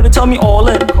buddy girl to tell me all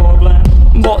in.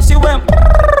 Bossy went.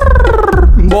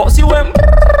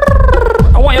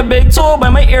 I want your big toe by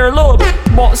my earlobe.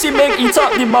 Bossy big eat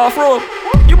up the bathrobe.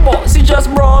 You bossy just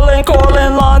brawling,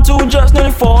 calling, line to just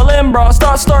nearly falling. Bra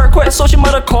start quit, so she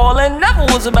mother calling. Never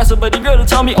was a better buddy girl to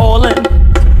tell me all in.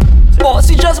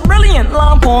 Bossy just brilliant,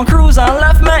 lamp on cruise and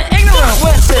left man ignorant.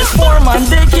 Went says foreman,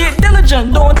 they keep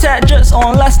diligent, don't tap just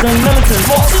on less than militant.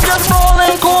 Bossy just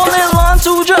brawling, calling, line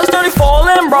to just nearly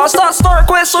falling. Bra start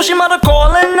quit, so she mother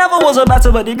calling. Never was a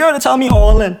better buddy girl to tell me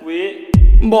all in.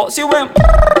 Bossy went.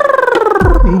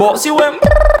 Bossy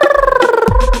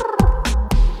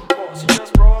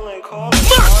just brawling, calling.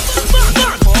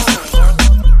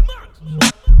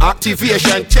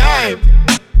 Activation time.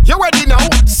 You ready now?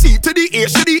 C to the A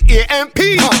to the AMP.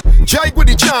 Jig with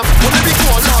the champ. When we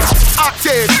go on.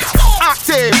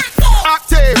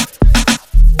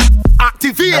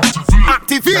 Activate.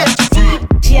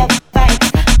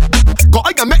 Go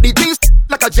I can make the things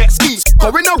like a jet ski.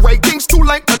 Going the right things too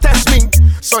like to test me.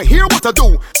 So here what to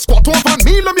do. Squat over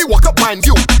me, let me walk up behind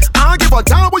you. I'll give a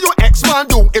damn what your ex-man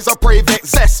do. It's a private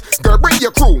zest. Girl, bring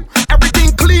your crew.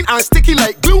 Everything clean and sticky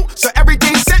like glue. So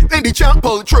everything set and the champ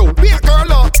pull through. Be a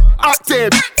girl up.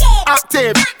 Active.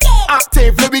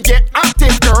 Let me get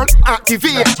active, girl.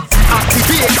 Activate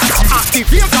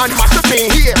and mash up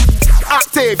in here.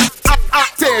 Active.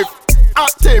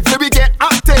 Let me get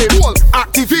active.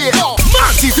 Activate and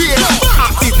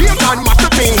mash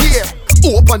up in here.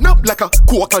 Open up like a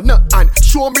coconut and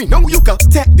show me now you can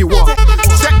take the walk.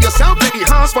 Check yourself, let the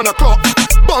hands from the clock.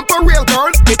 Bump a real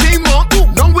girl, it ain't more.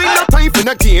 No we no time for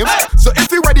the game. So if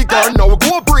you ready, girl, now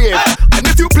go brave. And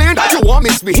if you playing that you want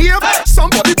misbehave,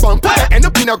 somebody bump it and end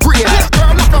up in a grave.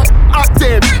 Girl, look up,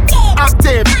 active.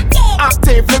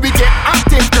 Let me get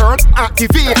active, girl.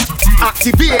 Activate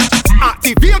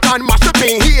and mash up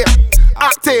in here.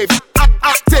 Active.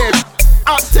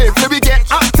 Let me get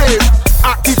active.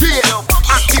 Activate.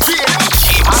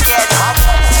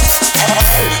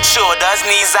 Shoulders,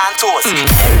 knees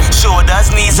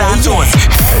and toes.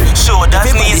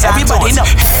 Shoulders, knees, and toes.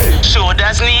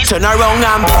 Shoulders, knees. Turn around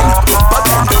and bend.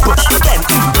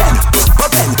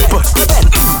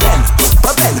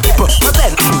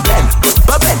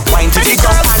 Wine to the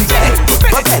ground and bend.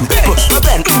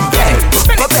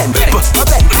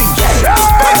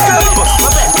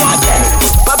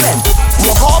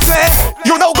 Walk off there,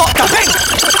 you know got the bend.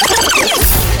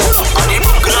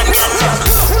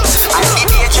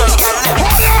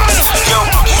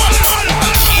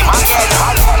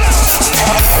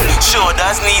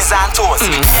 Shoulders, knees, and toes.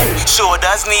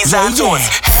 Shoulders, knees, and toes.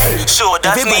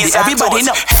 Shoulders, knees, and toes.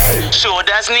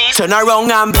 Shoulders, knees. Turn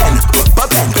around and bend.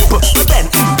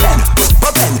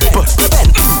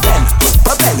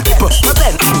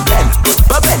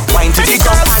 Wine to the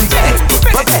ground and bend.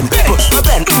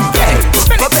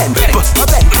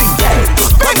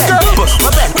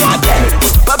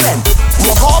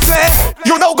 Walk off there,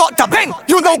 you know got the bend.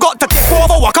 You know got to take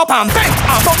over, walk up and bend.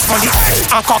 I box on the edge,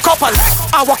 I cock up a leg.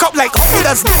 I walk up like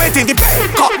let's do it in the bed.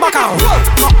 Cock back and roll.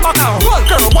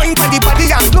 Girl, wine for the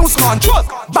body and lose control.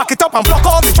 Back it up and block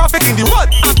all the traffic in the road.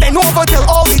 And bend over till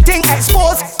all the thing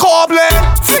exposed. Cobbler,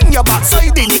 fling your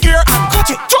backside in the air and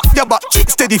catch it. Drop your butt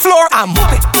cheeks to the floor and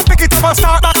move it. Pick it up and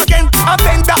start back again. And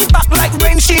bend that back like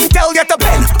when she tell you to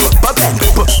bend.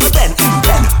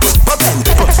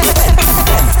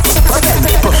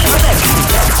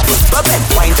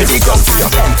 Wine to the ground and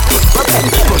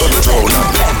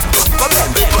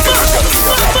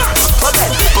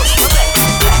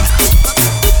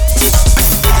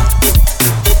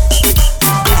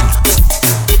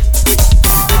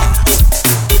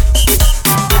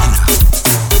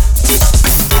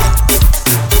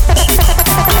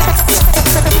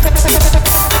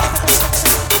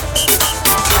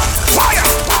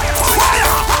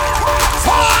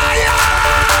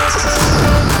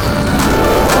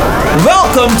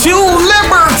Welcome to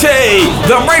Liberty,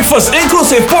 the breakfast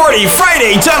inclusive party,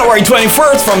 Friday, January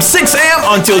 21st from 6 a.m.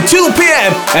 until 2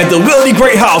 p.m. at the Wildy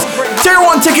Great House. Tier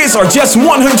 1 tickets are just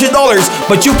 $100,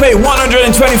 but you pay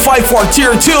 $125 for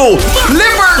Tier 2.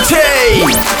 Liberty!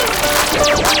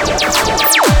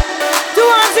 2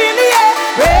 hands in the air.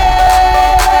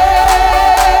 Raise.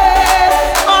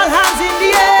 All hands in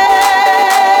the air.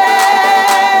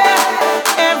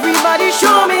 Everybody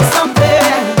show me something.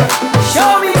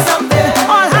 Show me something.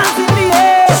 All hands in the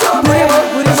air. Put it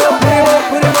up, put it up, put it up,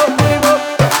 put it up, put it up.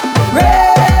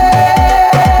 Raise.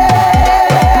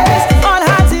 All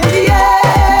hands in the air.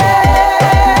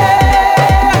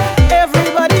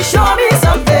 Everybody show me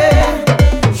something.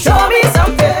 Show me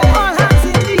something. All hands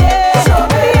in the air. Show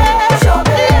me, show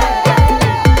me.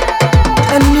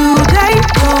 A new day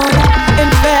dawn,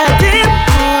 and fading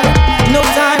on. No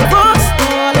time for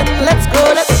stalling. Let's go,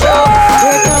 let's go.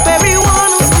 Wake up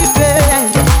everyone who's sleeping.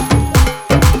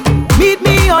 Meet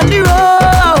me on the road.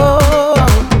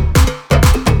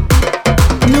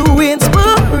 New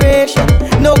inspiration,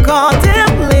 no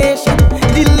contemplation,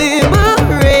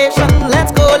 deliberation.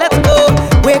 Let's go, let's go.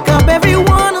 Wake up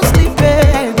everyone who's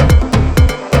sleeping.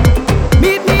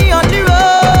 Meet me on the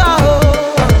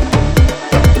road.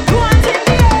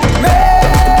 Raise.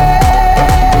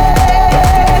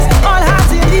 All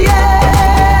hands in the air.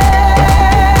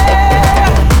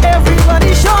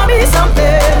 Everybody show me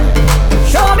something.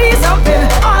 Show me something.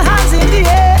 All hands in the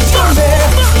air. Show me,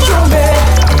 show me.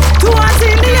 2 hands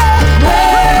in the air. Raise.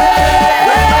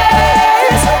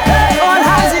 All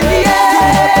hands in the air.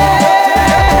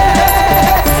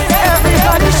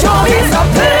 Everybody show me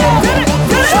something.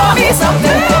 Show me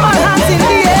something. All hands in the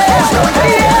air.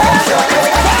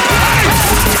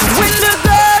 When the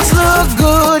girls look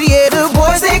good, yeah, the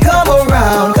boys they come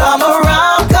around,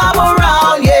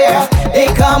 yeah, they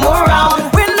come around.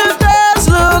 When the girls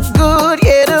look good,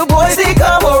 yeah, the boys they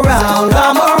come around,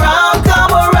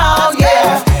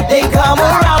 yeah, they come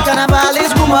around. Carnival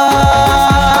is woman,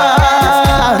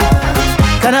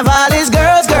 Carnival is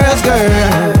girls, girls,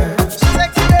 girls.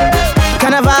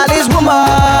 Carnival is woman,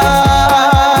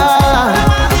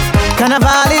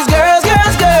 Carnival is girls,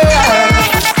 girls, girls.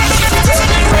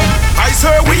 I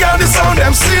swear we are the sound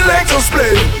them selectors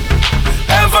play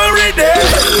every day.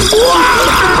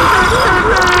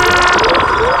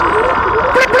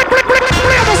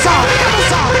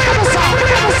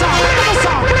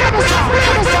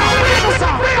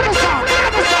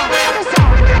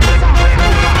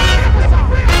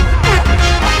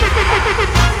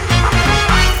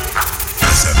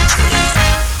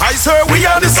 I swear we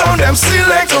are the sound them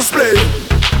selectors play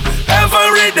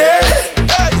every day,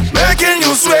 making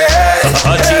you sweat.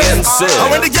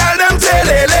 And when the girl them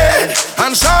telele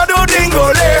and shadow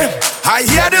dingole, I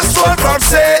hear the soul crowd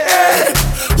say,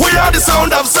 we are the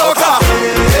sound of soca.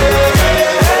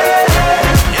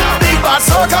 Big bad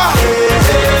soca.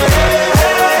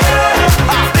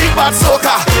 bad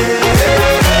soca.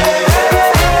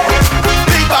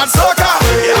 Big bad soca.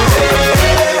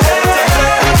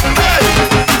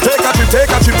 Hey, take a trip, take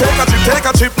a trip, take a trip, take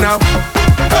a trip now.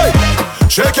 Hey,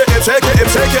 shake it, shake it,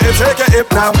 shake it, shake it, hip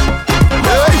now.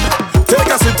 Hey,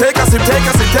 take a sip, take a sip, take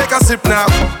a sip, take a sip now.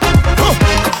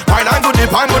 Pine and good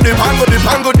dip, and good dip, and good dip,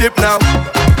 and good dip now.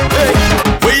 Hey,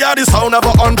 we are the sound of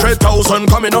 100,000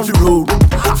 coming on the road.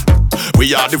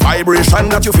 We are the vibration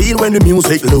that you feel when the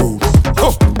music low.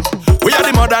 We are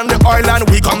the mud and the oil and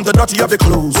we come the dirty of the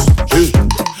clothes.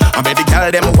 I made the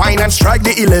girl them wine and strike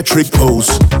the electric pose.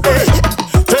 Hey,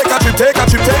 take a trip, take a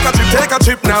trip, take a trip, take a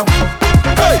trip now.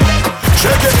 Hey,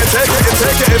 shake it, shake it, shake it,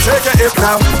 shake it, shake it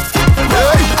now.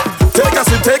 Hey, take a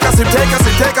sip, take a sip, take a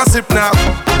sip, take a sip now.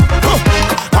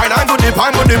 Pine and good dip,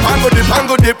 and good dip, and good dip, and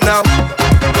good dip now.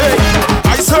 Hey,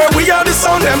 I swear we are the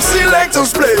sound them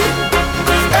selectors play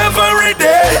every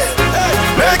day,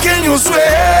 making you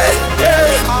sway. Yeah.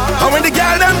 And when the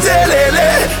girl them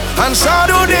telele and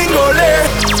shadow dingole,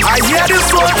 I hear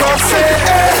this one come say,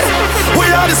 we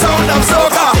are the sound of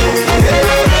soca.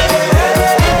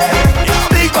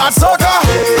 Big bad soca.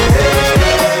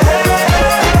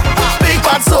 Big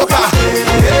bad soca.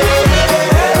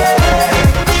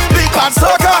 Big bad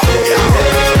soca.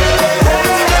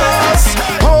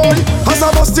 As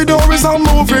I bust the door is a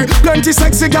movie. Plenty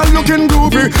sexy gal looking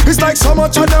groovy. It's like so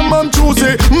much of them I'm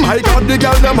choosy. My God, the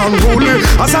gal them unruly.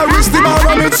 As I reach the bar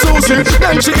and it's Susie,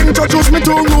 then she introduced me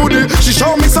to Rudy. She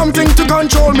showed me something to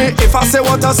control me. If I say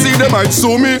what I see, they might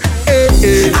sue me. Hey,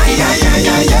 hey.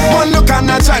 One look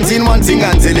and a chance in one thing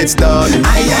until it's done.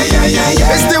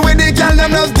 It's the way the gal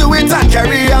them just do it and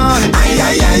carry on.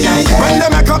 When they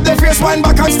make up their face, wind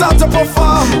back and start to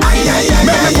perform.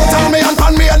 Make me put on me and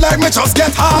pan me and like me just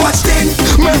get hard. Watch this.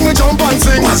 Make me jump and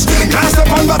sing. Can't step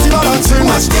on body balancing.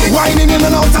 Whining in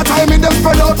and out of time, me them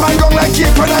spread out and gong like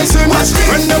keep producing.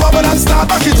 When the bubble and start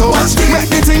back it up, make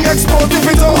the thing explode if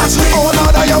it up. Oh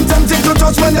Lord, I am tempted to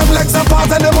touch when them legs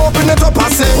apart and them open it up. I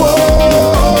say,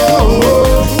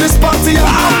 whoa, this party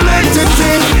I'm plenty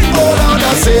thing. Oh Lord,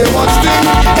 I say, what's thing?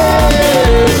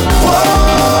 Hey,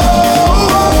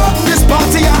 whoa, this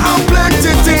party I'm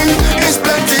plenty thing. It's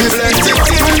plenty thing.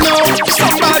 No,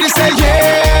 somebody say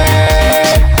yeah.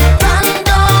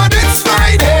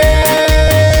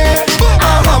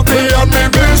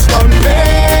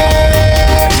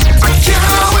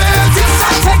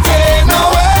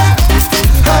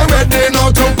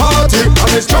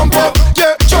 And it's jump up,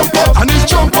 yeah, jump up. And it's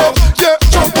jump up, yeah,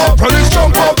 jump up. And it's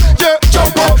jump up, yeah,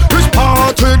 jump up. It's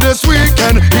party this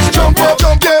weekend. It's jump up,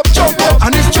 yeah, jump up.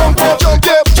 And it's jump up, yeah,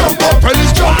 jump up. And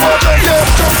it's jump up, yeah,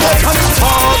 jump up. And it's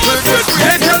party this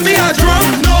weekend. They tell me I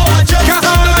drunk, no, I just can't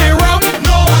hold me wrong,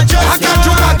 no, I just I can't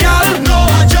choke a girl, no,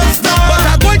 I just not. But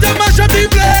I'm going to mash up the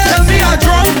place. Tell me I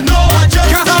drunk, no, I just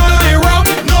can't hold me wrong,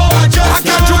 no, I just I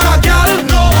can't choke a girl,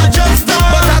 no, I just not.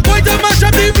 But I'm going to mash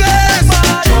up the place.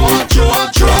 Throw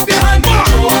up your hand,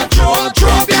 throw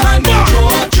up your hand, throw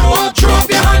up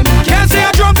your hand. Can't say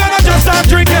I'm drunk and I just start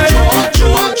drinking.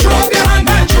 Throw up your hand,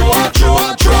 throw up your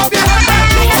hand.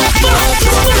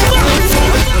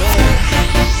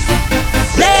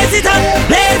 Blaze it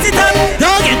up,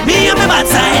 don't get me on my bad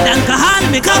side. Alcohol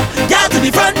in me cup, girl to be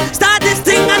front, start this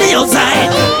thing on the outside.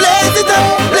 Blaze it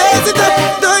up,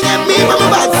 don't get me on my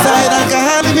bad side.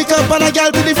 Alcohol in me cup and a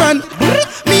girl to the front.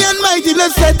 Me and Mighty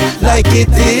let's set like it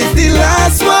is the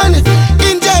last one.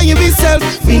 Enjoying myself,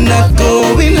 we not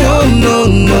going home,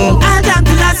 no. I got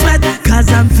the last one, cause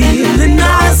I'm feeling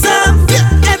awesome.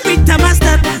 Every time I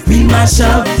step, we mash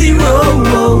up the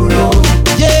road.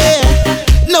 Yeah,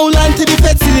 no land to the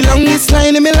pets in the longest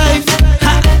line in my life.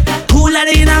 Cooler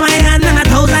in my hand and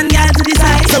 1,000 girls to the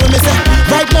side. So when me say,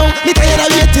 right now, me tired of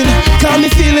waiting, call me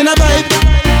feeling a vibe.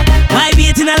 Why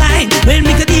wait in a line when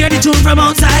we could hear the tune from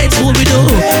outside? So we do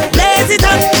blaze it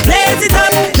up,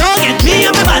 don't get me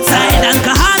on my bad side.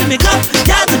 Alcohol in me cup,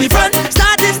 girl to be front,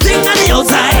 start this thing on the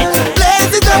outside.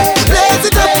 Blaze it up,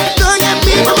 don't get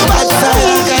me on my bad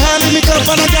side. Alcohol in me cup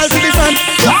and a girl to be front.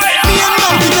 Me and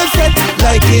Mountain have said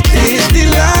like it is the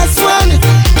last one.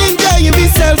 Enjoying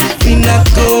myself, we not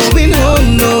going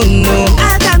home, no.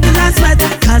 I got the last one,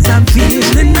 cause I'm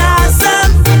feeling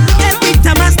awesome. Every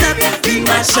time I step, we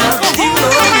mash up the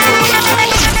road.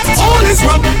 All is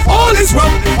wrong.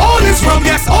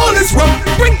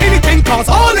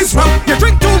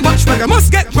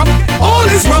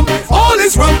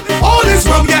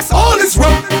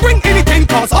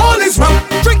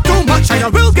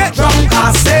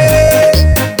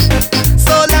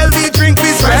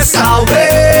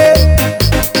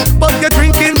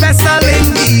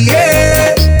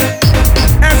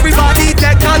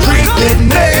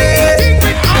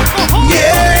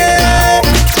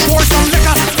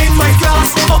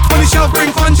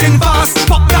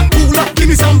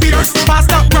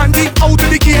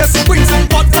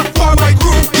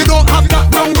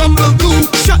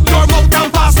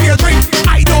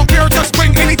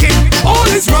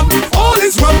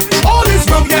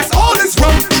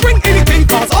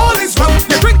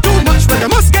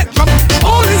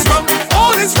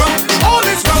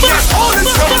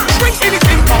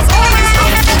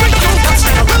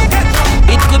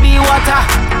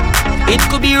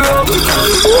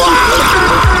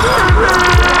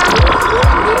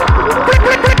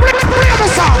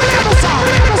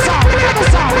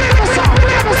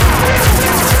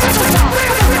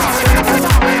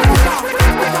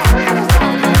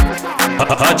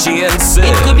 Hachi and Sid.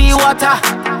 It could be water,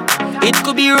 it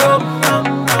could be rum,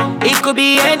 it could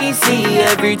be anything,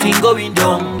 everything going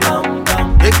down.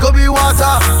 It could be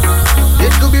water,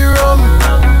 it could be rum,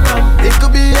 it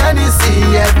could be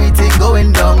anything, everything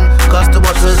going down. Cause the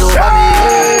bottle's over me.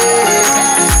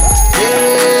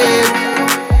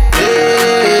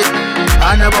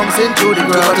 And I'm bouncing to the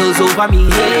ground. The bottle's over me.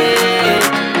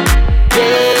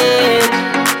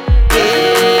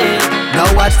 Now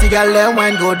watch the girl them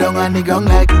wine go down on the ground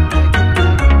like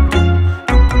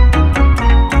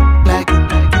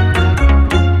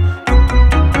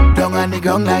down on the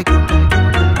ground like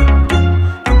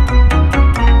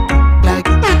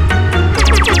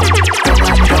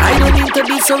I don't mean to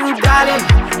be so rude, darling,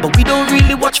 but we don't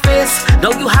really watch face.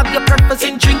 Now you have your purpose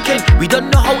in drinking. We don't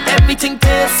know how everything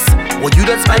tastes. Well, you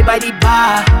don't spy by the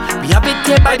bar, we have it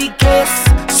here by the case.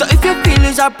 So if your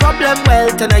feelings are problem, well,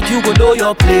 tonight you go know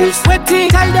your place. Waiting,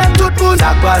 tell them to do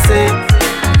that passing.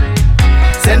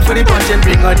 Send for the punch and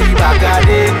bring on the back of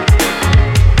it.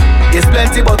 There's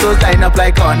plenty bottles line up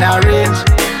like on a range.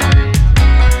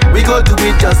 We go do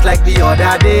it just like the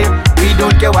other day. We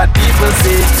don't care what people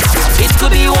say. It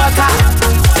could be water,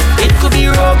 it could be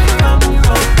rum,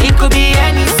 it could be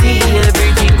anything,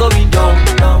 everything going down.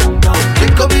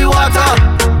 It could be water,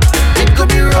 it could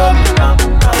be rum,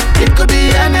 it could be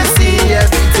anything,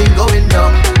 everything going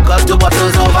down. Cause the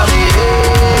bottle's over me.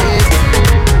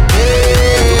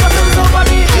 The bottle's over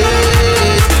me.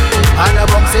 And I'm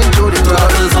bouncing to the ground.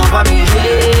 The bottle's over me.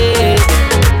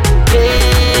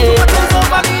 The bottle's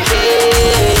over me.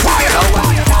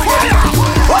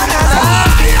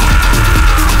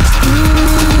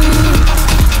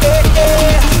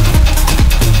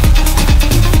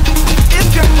 If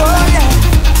you know, yeah,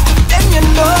 then you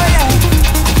know, yeah.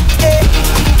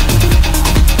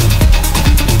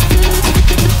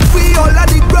 We all on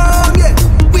the ground, yeah.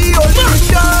 We all on the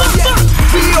ground, yeah.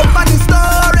 We up on the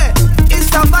story. It's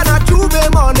Savannah Juve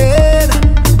morning.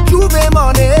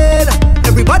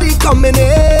 Everybody coming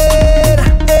in.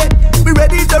 We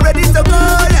ready to go,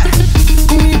 yeah.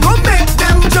 We gon' make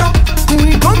them jump.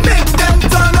 We gon' make them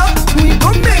turn up. We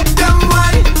gon' make them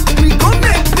wine. We gon'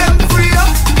 make them free up.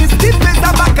 It's this place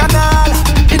a bacchanal.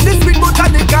 In this big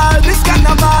botanical, this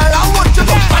carnival. I want you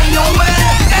to find your way.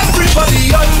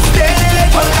 Everybody on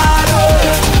stage, Colorado.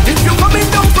 If you're coming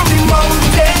down from the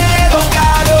mountain,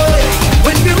 Colorado.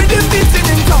 When the rhythm beats in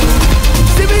town,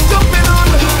 see me jumping on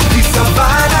the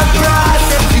Savannah grass,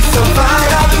 the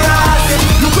Savannah grass.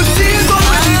 You could see it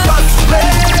already past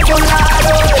red,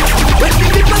 Colorado. When the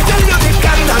people tell you they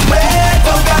cannot wait,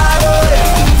 Colorado.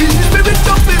 Feel the spirit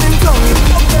jumping in town.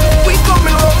 We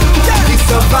coming home, the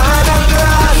Savannah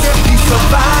grass, the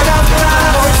Savannah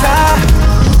grass.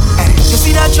 You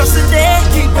see that trust in there?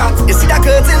 Keep that. You see that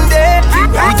curtain there?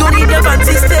 We don't need a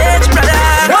fancy stage, brother.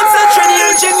 Once a trend, you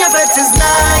reaching your vet is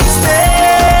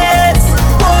niceness.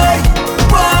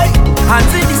 Boy,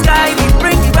 hands in the sky, we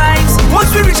bring the vibes.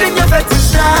 Once we reaching your vet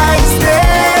is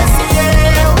niceness.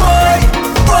 Yeah,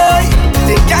 boy,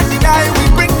 they can't deny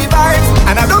we bring the vibes.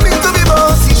 And I don't mean to be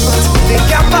bossy, but they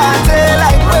can't party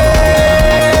like we.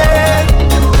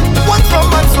 One from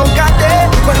man so got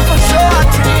there, but for sure I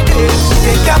treat it.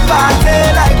 They can't party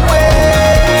like we.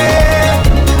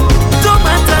 don't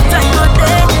matter time or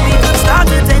day, we can start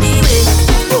it anyway.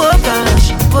 Oh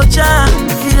gosh, oh Jah,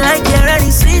 feel like you're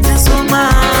ready, sweet and so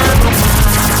man.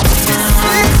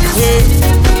 Yeah.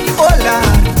 Oh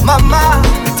Lord, mama,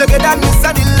 togetherness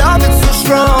and the love is so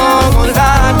strong. Oh Lord,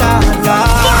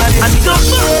 and don't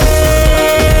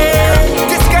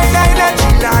this kind of energy,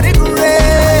 Lord, it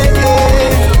great.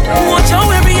 Watch how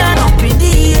we are up in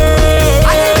the air.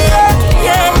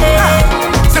 Yeah.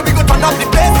 So we go turn up the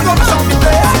place, we go shop the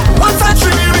place. Once a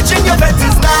tree reaching your vet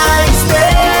is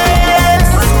niceness.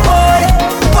 Boy,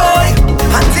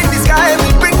 hands in the sky, we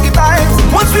bring the vibes.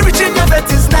 Once we reaching your vet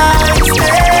is niceness.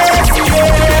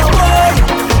 Yeah,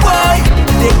 boy,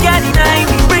 they can't deny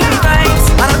we bring the vibes.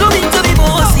 And I don't mean to be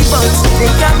bossy, but they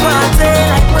can't party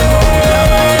like we.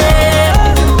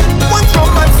 One from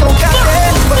man so got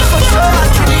it, but for sure I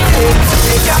treat it.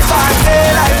 They can't party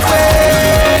like we.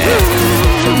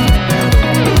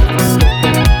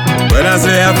 When I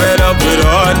say I'm fed up with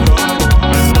heart,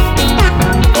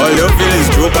 all you feel is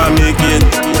joke I'm making.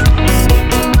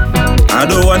 I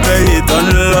don't want to hate on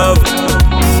love,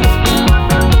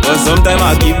 but sometimes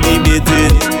I keep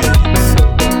debating.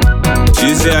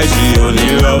 She say she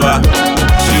only lover,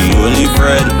 she only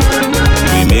friend.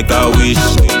 We make a wish,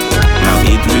 now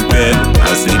eat with pen.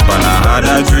 I sleep and I had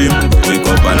a dream, wake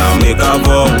up and I make a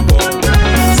vow.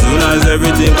 Soon as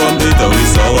everything complete, we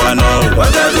saw one out.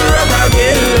 What I do wrong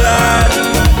again, lad?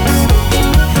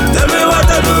 Tell me what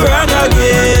I do wrong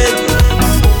again.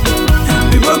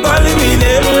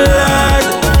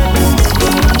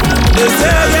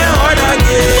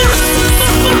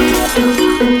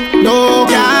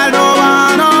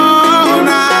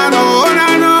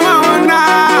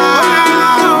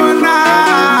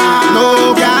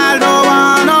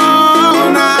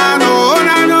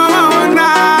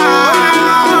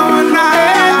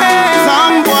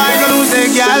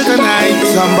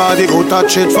 Somebody go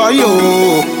touch it for you.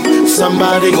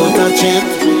 Somebody go touch it.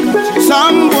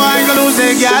 Some boy gonna lose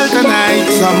a girl tonight.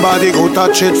 Somebody go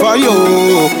touch it for you.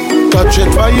 Touch it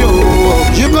for you.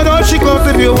 You could all she goes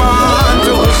if you want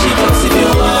to.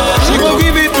 She go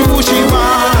give it to who she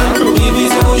want to.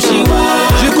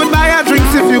 She could buy her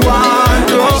drinks if you want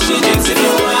to.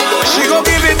 She go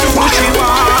give it to who she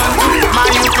want. My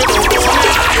you could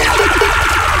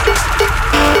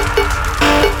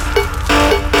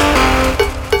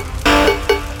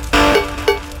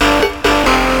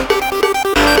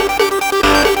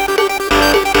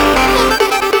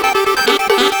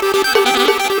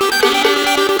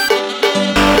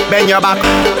Bend your back,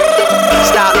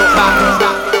 start look back.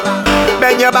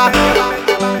 Bend your back,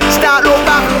 start look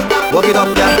back. Walk it up,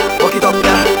 girl. Walk it up,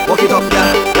 girl. Walk it up,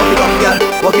 girl. Walk it up, girl.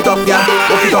 Walk it up, girl.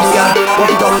 Walk it up, girl.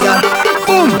 Walk it up, girl.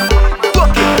 Boom.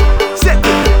 Walk it, set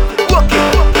it. Walk it,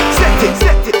 set it,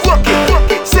 set it. Walk it,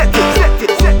 set it, set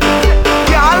it, set it.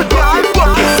 Girl, girl,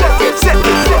 walk it, set it, set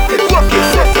it, set it. Walk it,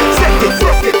 set it, set it,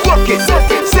 set it. Walk it, set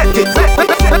it, set it.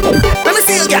 Let me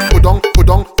see you, girl. Put on, put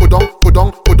on, put on, put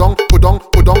on, put on, put on,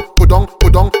 put on, put on,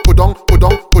 put on, put on, put on, put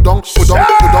on, put on, put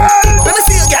on. Let me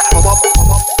see you, girl. Come up,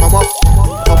 come up, come up,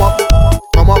 come up,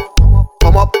 come up,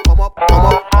 come up, come up, come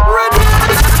up. Ready?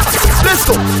 Let's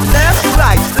go. Left,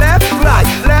 right, left, right,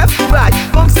 left, right.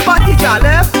 Bounce body, girl.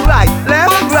 Left, right,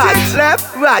 left, right,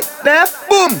 left, right, left.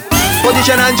 Boom.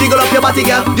 Position and jiggle up your body,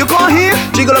 girl. You can't hear?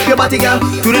 Jiggle up your body, girl.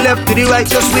 To the left, to the right,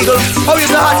 just wiggle. Oh, it's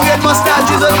a hot red mustache,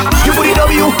 jizzle. You put it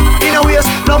W in a waist.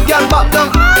 Love girl, back down,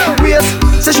 waist.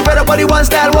 Say she better body one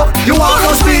style walk. You want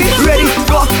no speed? Ready,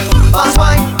 go. Fast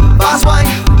wine, fast wine,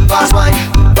 fast wine,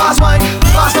 fast wine,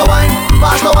 faster wine,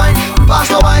 faster wine,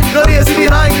 faster wine. No lazy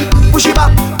behind. Push it back,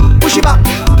 push it back,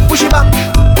 push it back,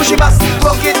 push it back.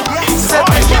 Rock it, yes, set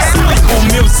it, yes. Con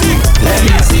music, la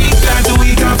musique, la do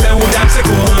we can faire ou danser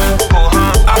courant.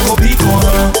 Afrobeat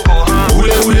courant,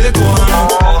 oule oule courant.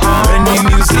 When the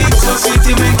music,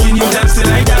 society making you dance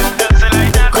like that.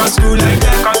 Cross screw like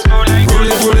that,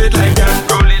 roll it like that.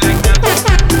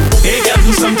 Hey girl,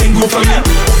 do something good for me.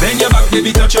 Bend your back,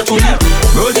 baby, touch your toe.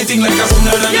 Roll the thing like a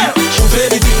tsunami. Shoot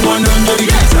everything 100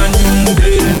 degrees and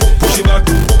then push it back,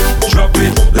 drop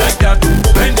it like that.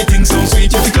 When the thing sounds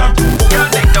sweet, you clap.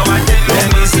 Let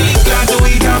me see, glad to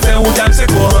we can faire ou danser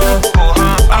courant.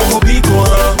 Afrobeat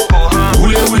courant,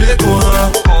 oule oule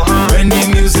courant. When the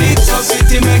music,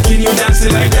 society making you dance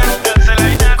like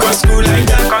that. Cross screw like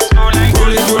that,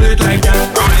 roll it like that.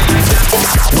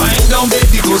 Wind down,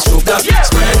 baby, go stroke that.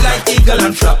 Spread like eagle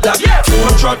and flap that. Full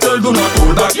throttle, do not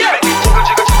hold back.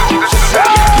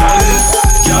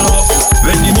 Girl up,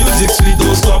 when the music sweet,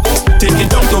 don't stop. Take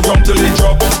it down to ground till it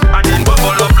drop. And then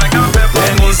bubble up like a pepper.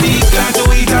 Let me see, glad to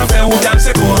we can faire ou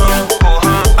danser courant.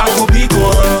 Afrobeat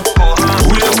courant,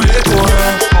 oule oule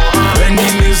courant. When the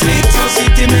music,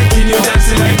 society making you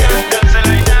dance like that.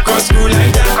 Cross screw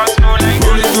like that,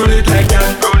 roll it like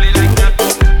that.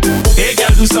 Hey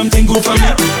girl, do something good for me.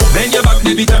 Bend your back,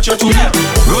 baby, touch your toe.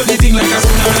 Roll the thing like a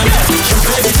tsunami. Shoot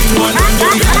everything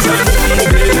 100 degrees and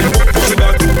then push it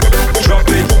back, drop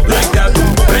it like that.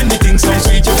 When the thing sounds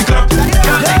sweet, you clap.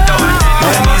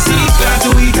 Let me see, glad to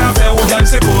we can faire ou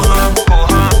danser courant.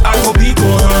 Afrobeat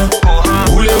courant,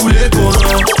 oule oule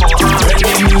courant. When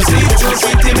the music,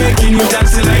 society making you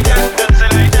dance like that.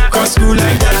 Cross screw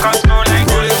like that, roll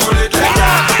it like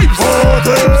that.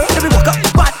 Let me walk up,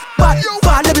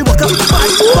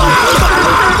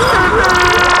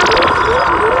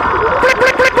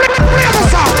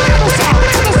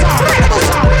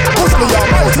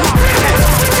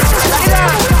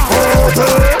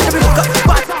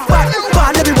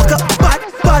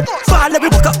 bad, let me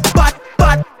walk up, bad.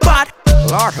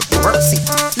 Lord have mercy.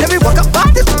 Let me walk up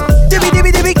badness.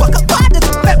 Dibby, walk up badness.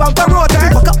 Back on the road, let me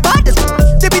walk up badness.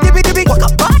 Dibby, walk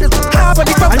up badness. Half of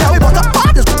the crowd, now we walk up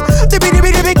badness.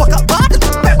 Dibby, walk up badness.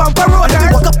 Back on the road, let me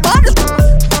walk up badness.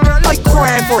 Like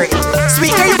crying for it.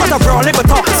 Sweet girl, you got a rolling with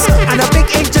thoughts. And a big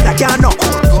engine I can't know.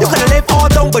 You coulda live all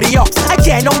down with the ox. I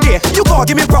can't on there, you gon'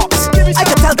 give me props. I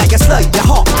can tell that you're slow, you're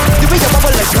hot. The way you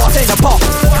bubble like water in a pot.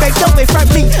 Babe, don't be from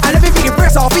me. And let me read the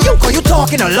verse off of you, cause you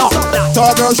talking a lot.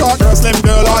 Tall girl, short girl, slim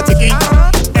girl, or ticky.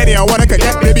 Any I wanna get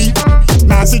baby.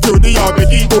 Nancy, Judy, or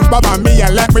Vicky. Move Bob and me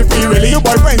and let me free really. Your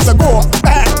boyfriends are go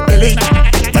back, Billy.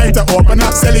 Time to open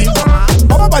up, silly.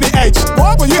 Over by the edge, go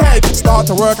up on your head. Start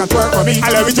to work and twerk for me.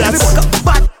 I love it, just. Let me walk up,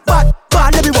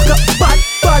 bad. Let me walk up, bad.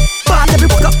 Let me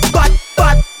walk up, bad.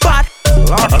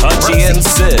 Hutchie and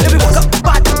Sid. Let me walk up,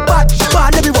 bad.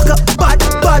 Let me walk up, bad.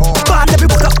 Let me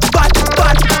walk up, bad.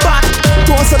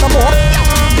 Don't say no more.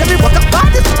 Let me walk up,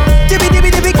 bad. Dibby,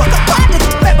 walk up, bad.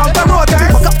 Back on the road, let me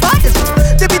walk up, bad.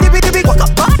 Dibby, walk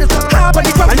up, bad. Half of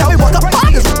the crowd, and now we walk up,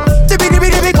 bad.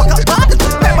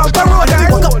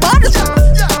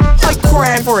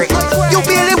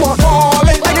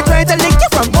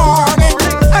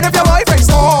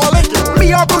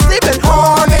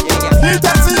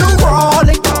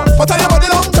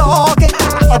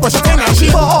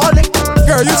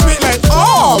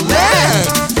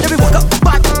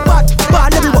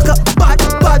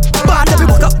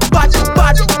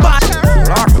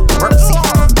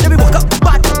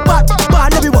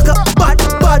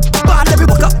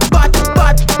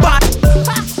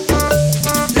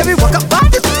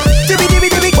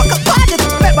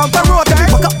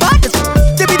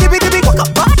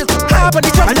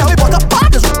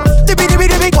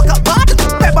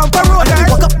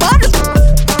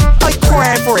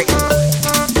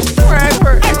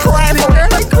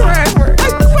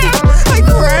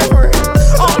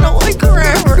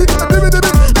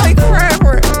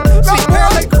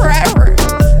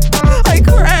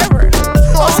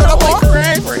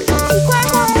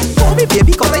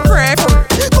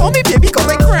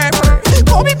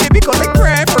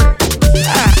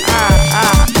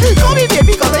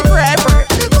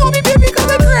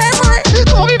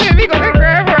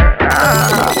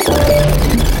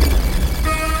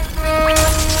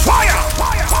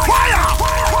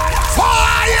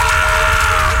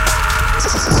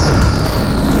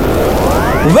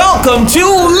 Welcome to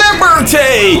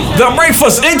Liberty, the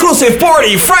breakfast inclusive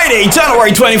party, Friday,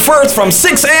 January 21st from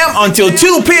 6 a.m. until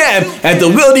 2 p.m. at the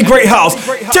Wildy Great House.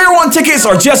 Tier 1 tickets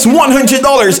are just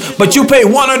 $100, but you pay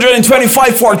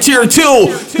 $125 for Tier 2.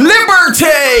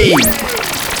 Liberty!